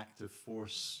invisible active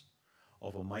force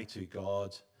of Almighty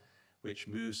God, which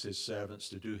moves his servants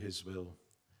to do his will.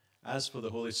 As for the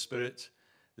Holy Spirit,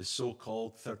 the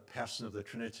so-called third person of the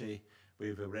Trinity,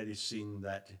 we've already seen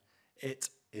that it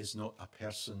is not a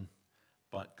person.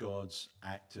 but God's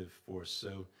active force.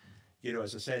 So,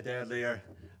 as I said earlier,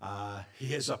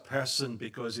 he is a person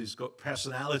because he's got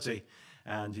personality,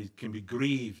 and he can be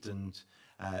grieved and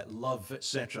love,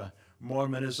 etc.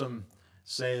 Mormonism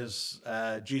says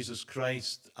Jesus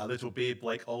Christ, a little babe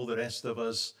like all the rest of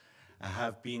us,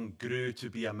 grew to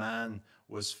be a man,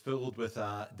 was filled with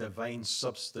a divine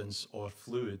substance or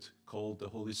fluid called the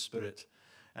Holy Spirit.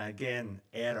 Again,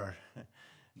 error.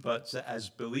 But as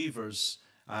believers,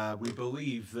 we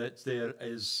believe that there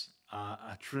is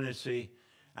a Trinity,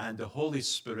 and the Holy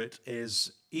Spirit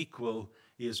is equal.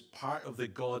 He is part of the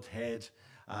Godhead.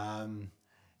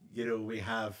 We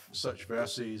have such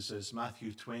verses as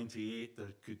Matthew 28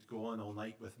 that could go on all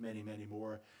night with many, many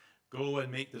more. Go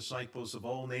and make disciples of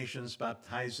all nations,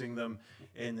 baptizing them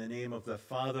in the name of the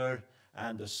Father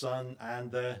and the Son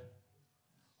and the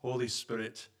Holy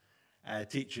Spirit,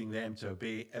 teaching them to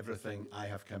obey everything I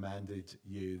have commanded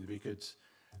you. We could,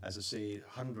 as I say,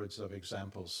 hundreds of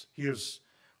examples. Here's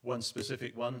one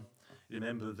specific one.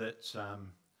 Remember that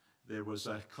there was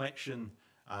a collection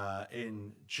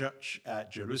in church at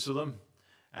Jerusalem,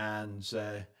 and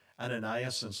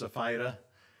Ananias and Sapphira,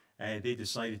 they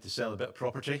decided to sell a bit of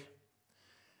property,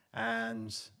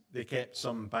 and they kept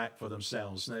some back for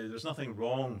themselves. Now, there's nothing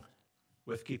wrong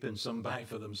with keeping some back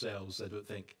for themselves, I don't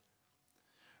think.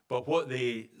 But what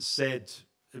they said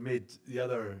made the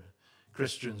other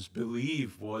Christians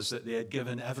believe was that they had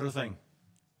given everything.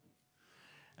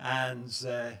 And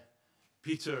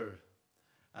Peter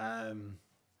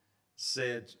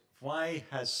said, "Why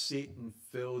has Satan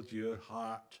filled your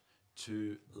heart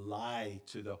to lie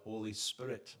to the Holy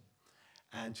Spirit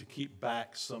and to keep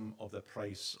back some of the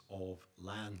price of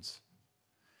land?"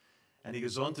 And he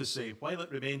goes on to say, "While it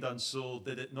remained unsold,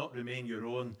 did it not remain your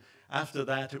own? After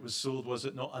that it was sold, was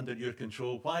it not under your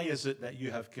control? Why is it that you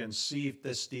have conceived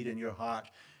this deed in your heart?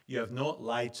 You have not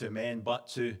lied to men, but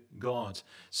to God."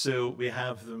 So we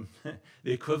have them,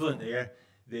 the equivalent there.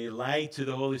 They lie to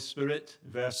the Holy Spirit,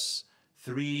 verse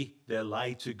 3. They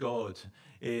lie to God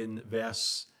in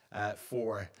verse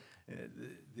 4.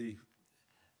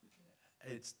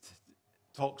 It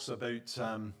talks about,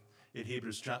 in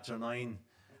Hebrews chapter 9,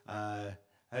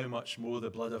 how much more the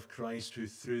blood of Christ, who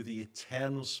through the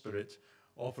eternal Spirit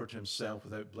offered himself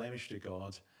without blemish to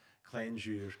God, cleanse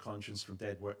your conscience from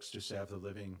dead works to serve the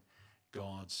living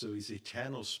God. So he's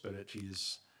eternal Spirit. He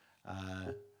is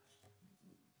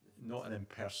not an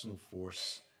impersonal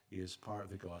force. He is part of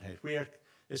the Godhead. Where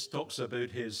this talks about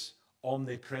his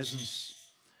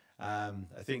omnipresence.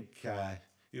 I think,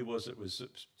 who was it was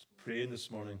praying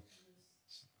this morning?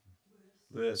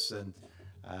 Lewis, and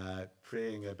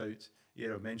praying about,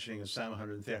 mentioning in Psalm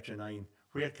 139,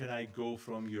 where can I go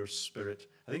from your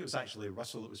Spirit? I think it was actually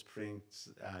Russell that was praying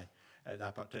at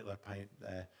that particular point.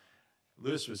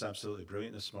 Lewis was absolutely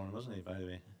brilliant this morning, wasn't he, by the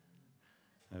way?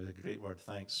 That was a great word,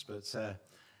 thanks. But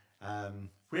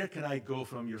where can I go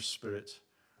from your Spirit?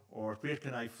 Or where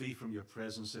can I flee from your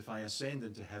presence? If I ascend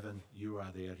into heaven, you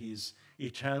are there. He's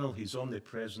eternal. He's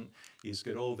omnipresent. He's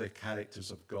got all the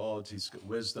characters of God. He's got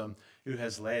wisdom. Who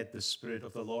has led the Spirit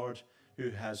of the Lord? Who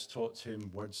has taught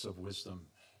him words of wisdom?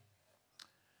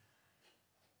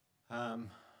 Now,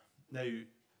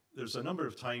 there's a number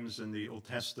of times in the Old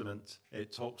Testament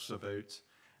it talks about,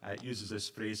 it uses this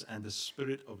phrase, "and the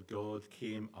Spirit of God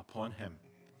came upon him."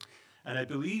 And I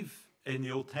believe in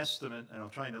the Old Testament, and I'll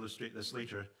try and illustrate this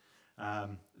later,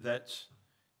 that,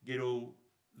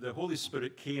 the Holy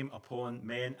Spirit came upon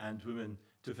men and women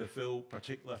to fulfill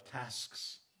particular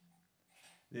tasks.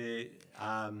 The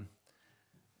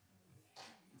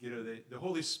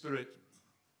Holy Spirit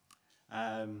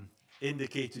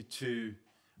indicated to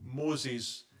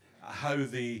Moses how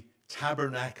the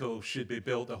tabernacle should be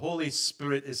built. The Holy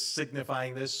Spirit is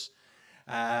signifying this.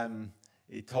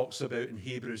 He talks about in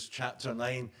Hebrews chapter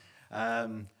 9,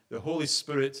 the Holy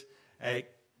Spirit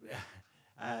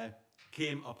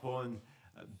came upon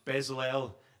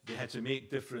Bezalel. They had to make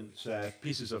different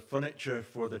pieces of furniture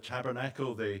for the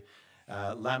tabernacle, the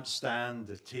lampstand,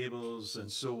 the tables,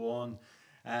 and so on.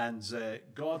 And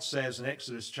God says in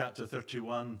Exodus chapter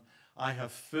 31, "I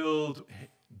have filled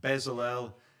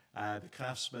Bezalel, the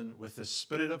craftsman, with the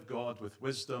Spirit of God, with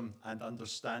wisdom and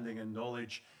understanding and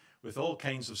knowledge, with all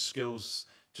kinds of skills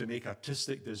to make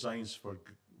artistic designs for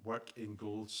work in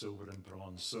gold, silver, and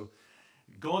bronze." So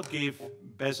God gave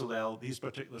Bezalel these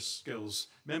particular skills.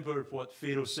 Remember what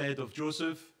Pharaoh said of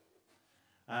Joseph?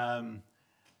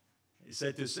 He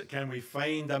said to us, "Can we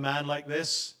find a man like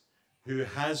this who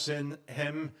has in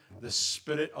him the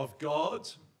Spirit of God?"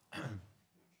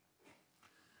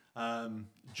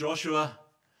 Joshua,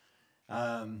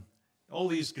 all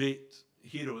these great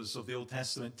heroes of the Old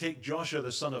Testament. Take Joshua,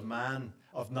 the son of Nun,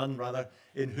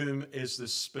 in whom is the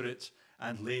Spirit,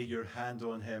 and lay your hand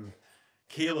on him.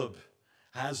 Caleb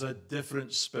has a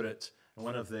different spirit,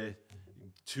 one of the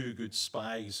two good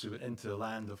spies who went into the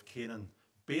land of Canaan.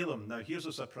 Balaam, now here's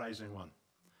a surprising one.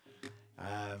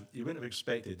 You wouldn't have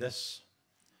expected this,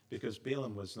 because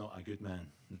Balaam was not a good man.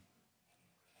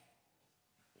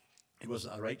 He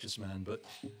wasn't a righteous man, but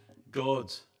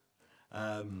God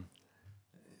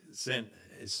sent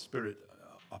his Spirit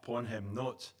upon him,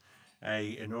 not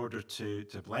in order to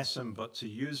bless him, but to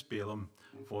use Balaam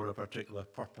for a particular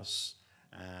purpose.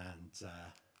 And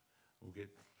we'll get,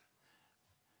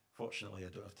 fortunately, I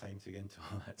don't have time to get into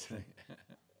all that tonight.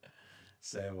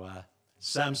 So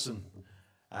Samson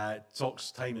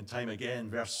talks time and time again.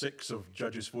 Verse 6 of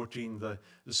Judges 14, the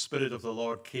Spirit of the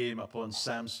Lord came upon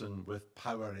Samson with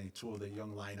power, and he tore the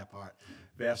young lion apart.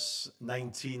 Verse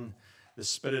 19, the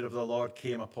Spirit of the Lord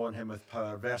came upon him with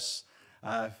power. Verse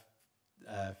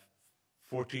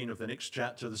 14 of the next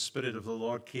chapter, the Spirit of the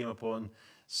Lord came upon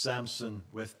Samson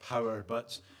with power.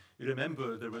 But you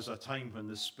remember there was a time when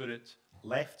the Spirit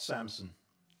left Samson,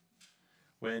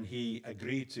 when he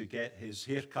agreed to get his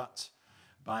hair cut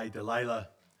by Delilah,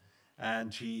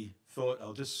 and he thought,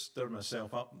 I'll just stir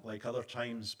myself up like other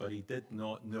times, but he did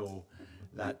not know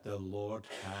that the Lord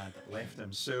had left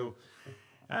him. So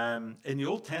in the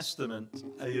Old Testament,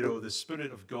 the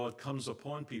Spirit of God comes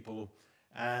upon people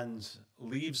and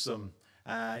leaves them.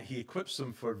 He equips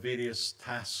them for various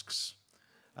tasks.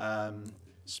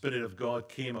 Spirit of God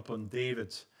came upon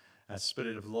David.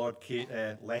 Spirit of the Lord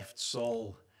left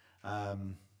Saul.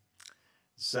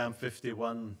 Psalm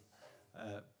 51,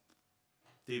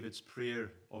 David's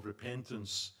prayer of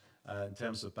repentance in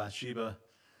terms of Bathsheba.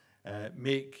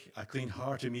 Make a clean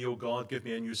heart in me, O God. Give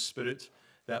me a new spirit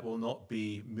that will not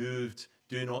be moved.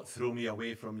 Do not throw me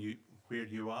away from you where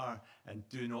you are, and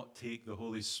do not take the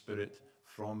Holy Spirit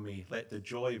from me. Let the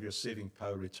joy of your saving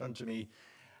power return to me,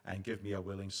 and give me a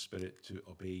willing spirit to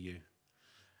obey you.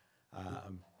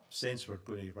 Since we're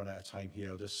going to run out of time here,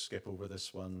 I'll just skip over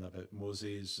this one about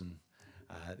Moses and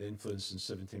the influence in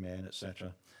 70 men,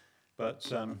 etc.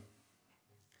 But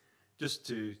just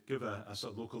to give a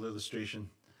sort of local illustration,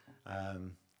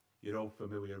 you're all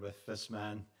familiar with this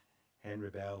man, Henry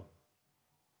Bell.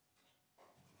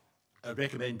 I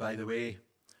recommend, by the way,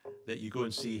 that you go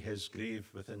and see his grave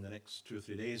within the next 2 or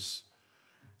 3 days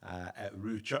at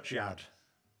Rue Churchyard,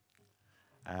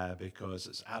 because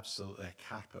it's absolutely a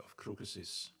carpet of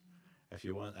crocuses. If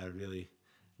you want a really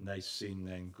nice scene,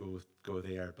 then go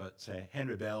there. But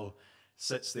Henry Bell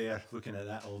sits there looking at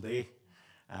that all day,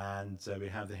 and we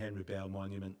have the Henry Bell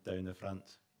monument down the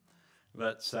front.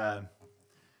 But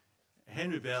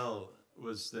Henry Bell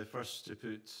was the first to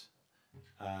put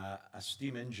a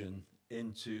steam engine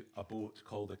into a boat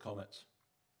called the Comet.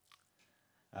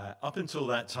 Up until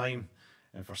that time,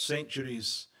 and for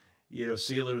centuries,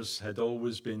 sailors had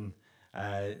always been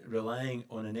relying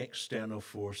on an external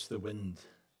force, the wind.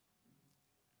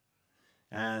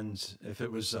 And if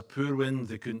it was a poor wind,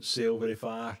 they couldn't sail very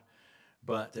far,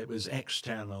 but it was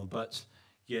external. But,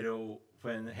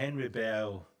 when Henry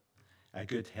Bell, a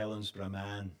good Helensburgh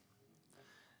man,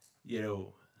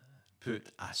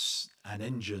 put an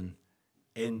engine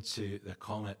into the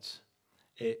Comet,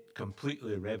 it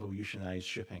completely revolutionized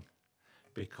shipping,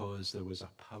 because there was a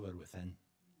power within.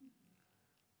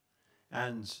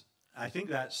 And I think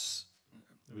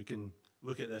we can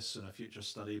look at this in a future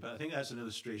study, but I think that's an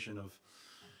illustration of,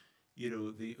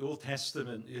 the Old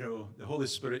Testament. The Holy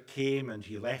Spirit came and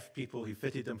he left people, he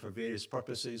fitted them for various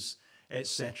purposes,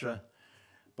 etc.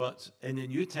 But in the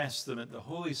New Testament, the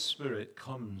Holy Spirit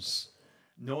comes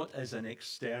not as an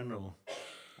external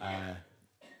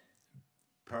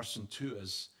person to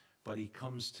us, but he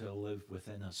comes to live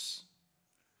within us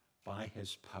by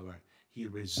his power. He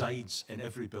resides in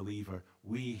every believer.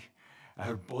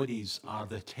 Our bodies are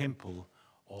the temple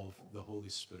of the Holy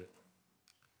Spirit.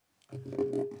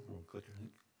 The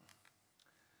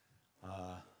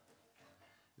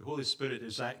Holy Spirit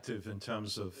is active in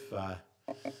terms of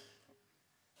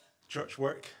church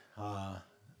work.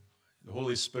 The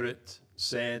Holy Spirit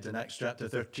said in Acts chapter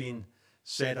 13,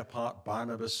 set apart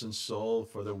Barnabas and Saul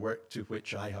for the work to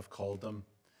which I have called them.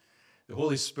 The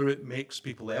Holy Spirit makes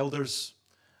people elders.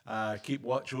 Keep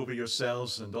watch over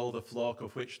yourselves and all the flock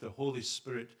of which the Holy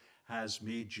Spirit has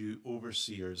made you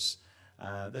overseers.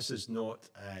 This is not,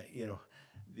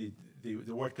 the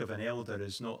work of an elder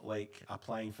is not like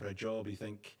applying for a job. You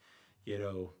think,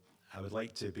 I would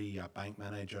like to be a bank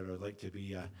manager, or I'd like to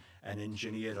be an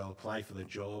engineer, I'll apply for the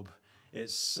job.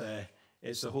 It's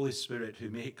the Holy Spirit who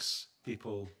makes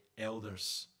people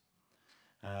elders.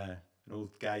 An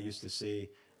old guy used to say,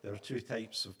 there are two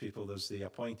types of people. There's the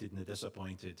appointed and the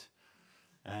disappointed.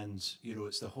 And,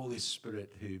 it's the Holy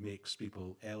Spirit who makes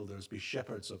people elders, be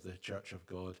shepherds of the church of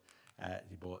God,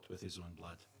 he bought with his own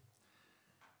blood.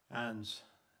 And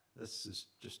this is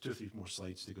just 2 or 3 more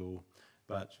slides to go,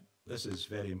 but this is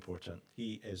very important.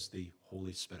 He is the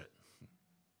Holy Spirit.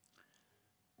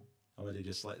 I want to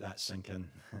just let that sink in.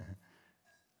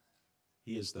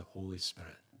 He is the Holy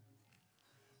Spirit.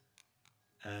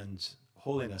 And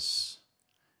holiness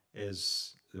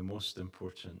is the most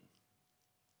important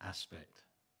aspect.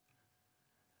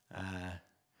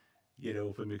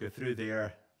 When we go through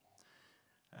there,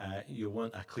 you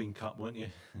want a clean cup, won't you?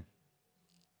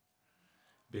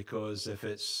 Because if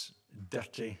it's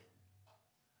dirty,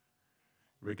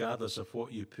 regardless of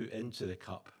what you put into the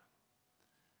cup,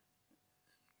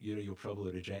 you'll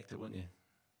probably reject it, won't you?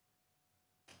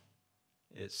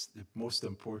 It's the most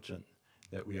important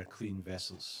that we are clean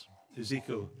vessels.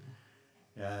 Ezekiel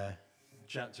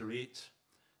chapter 8,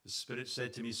 the Spirit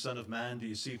said to me, Son of man, do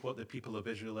you see what the people of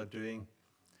Israel are doing?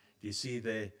 Do you see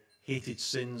the hated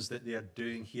sins that they are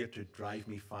doing here to drive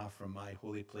me far from my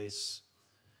holy place?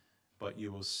 But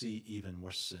you will see even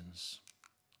worse sins.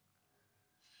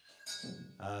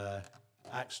 Isaiah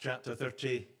chapter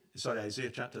 30.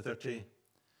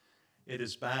 It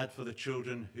is bad for the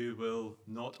children who will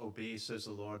not obey, says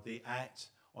the Lord. They act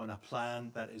on a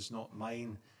plan that is not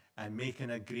mine and make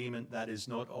an agreement that is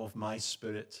not of my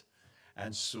spirit,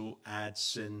 and so add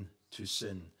sin to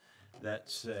sin.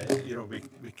 That,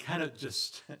 we cannot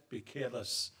just be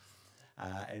careless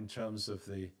in terms of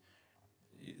the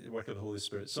work of the Holy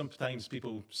Spirit. Sometimes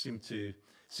people seem to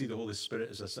see the Holy Spirit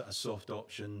as a soft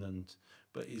option,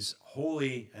 but he's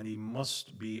holy and he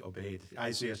must be obeyed.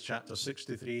 Isaiah chapter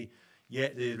 63,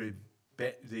 yet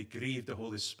they grieved the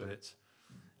Holy Spirit.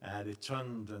 They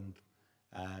turned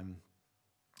and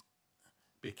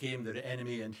became their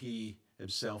enemy, and he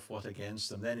himself fought against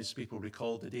them. Then his people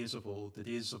recalled the days of old, the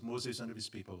days of Moses and of his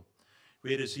people.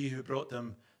 Where is he who brought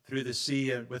them through the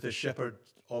sea with the shepherd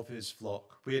of his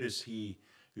flock? Where is he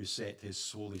who set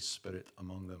his Holy Spirit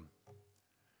among them?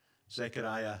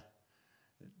 Zechariah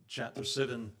chapter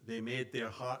 7, they made their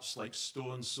hearts like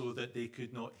stones so that they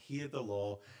could not hear the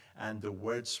law and the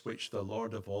words which the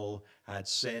Lord of all had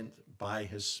sent by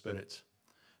his Spirit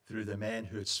through the men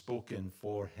who had spoken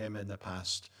for him in the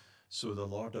past. So the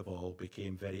Lord of all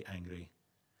became very angry.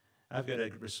 I've got a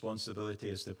responsibility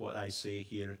as to what I say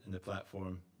here in the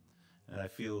platform, and I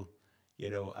feel,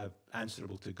 I'm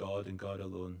answerable to God and God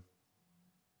alone.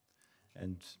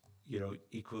 And,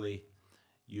 equally,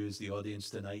 you as the audience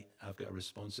tonight, I've got a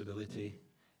responsibility.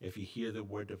 If you hear the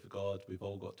word of God, we've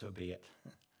all got to obey it.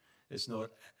 It's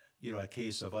not, a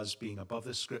case of us being above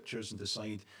the scriptures and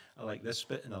decide, I like this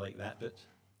bit and I like that bit.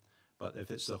 But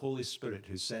if it's the Holy Spirit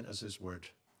who sent us his word,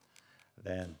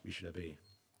 then we should obey.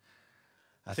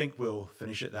 I think we'll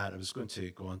finish at that. I was going to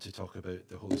go on to talk about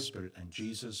the Holy Spirit and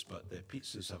Jesus, but the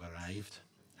pizzas have arrived,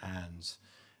 and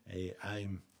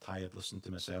I'm tired listening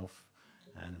to myself,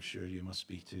 and I'm sure you must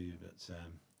be too, but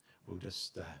we'll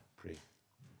just pray.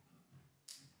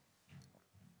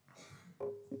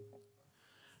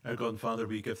 Our God and Father,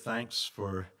 we give thanks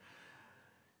for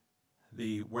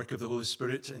the work of the Holy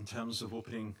Spirit in terms of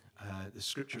opening the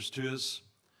scriptures to us.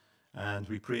 And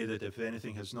we pray that if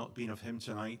anything has not been of him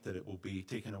tonight, that it will be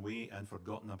taken away and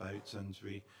forgotten about. And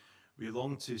we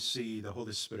long to see the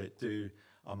Holy Spirit do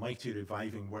a mighty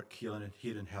reviving work here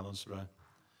in Helensburgh.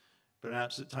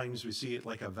 Perhaps at times we see it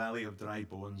like a valley of dry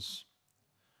bones,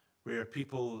 where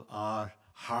people are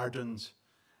hardened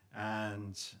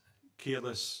and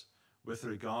careless with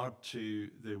regard to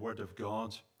the word of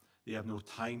God. They have no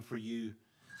time for you.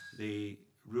 They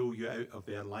rule you out of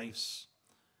their lives.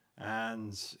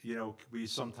 And, we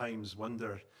sometimes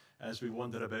wonder, as we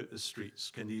wander about the streets,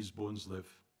 can these bones live?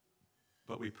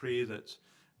 But we pray that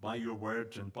by your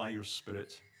word and by your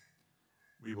Spirit,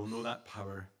 we will know that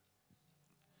power,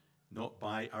 not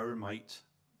by our might,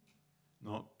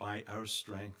 not by our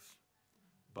strength,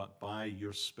 but by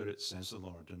your Spirit, says the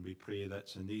Lord. And we pray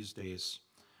that in these days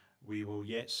we will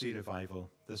yet see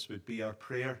revival. This would be our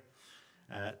prayer.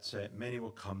 Many will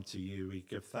come to you. We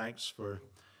give thanks for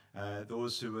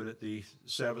those who were at the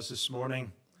service this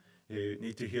morning who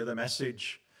need to hear the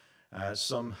message.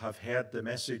 Some have heard the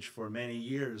message for many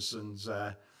years, and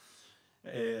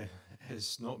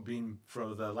it's not been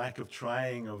for the lack of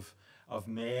trying of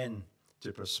men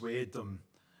to persuade them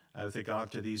with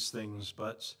regard to these things.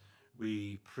 But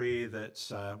we pray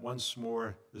that once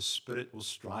more the Spirit will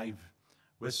strive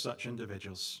with such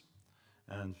individuals.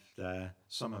 And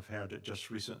some have heard it just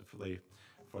recently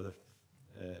for the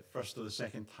first or the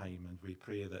second time, and we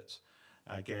pray that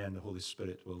again, the Holy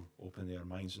Spirit will open their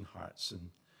minds and hearts. And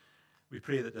we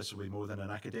pray that this will be more than an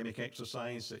academic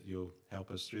exercise, that you'll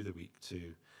help us through the week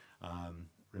to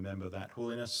remember that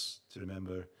holiness, to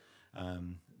remember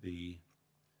the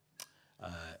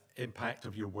impact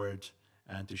of your word,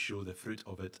 and to show the fruit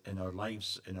of it in our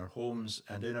lives, in our homes,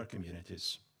 and in our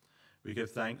communities. We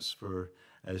give thanks for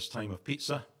this time of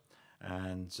pizza,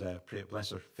 and pray it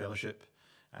bless our fellowship,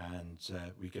 and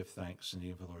we give thanks in the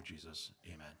name of the Lord Jesus.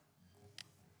 Amen.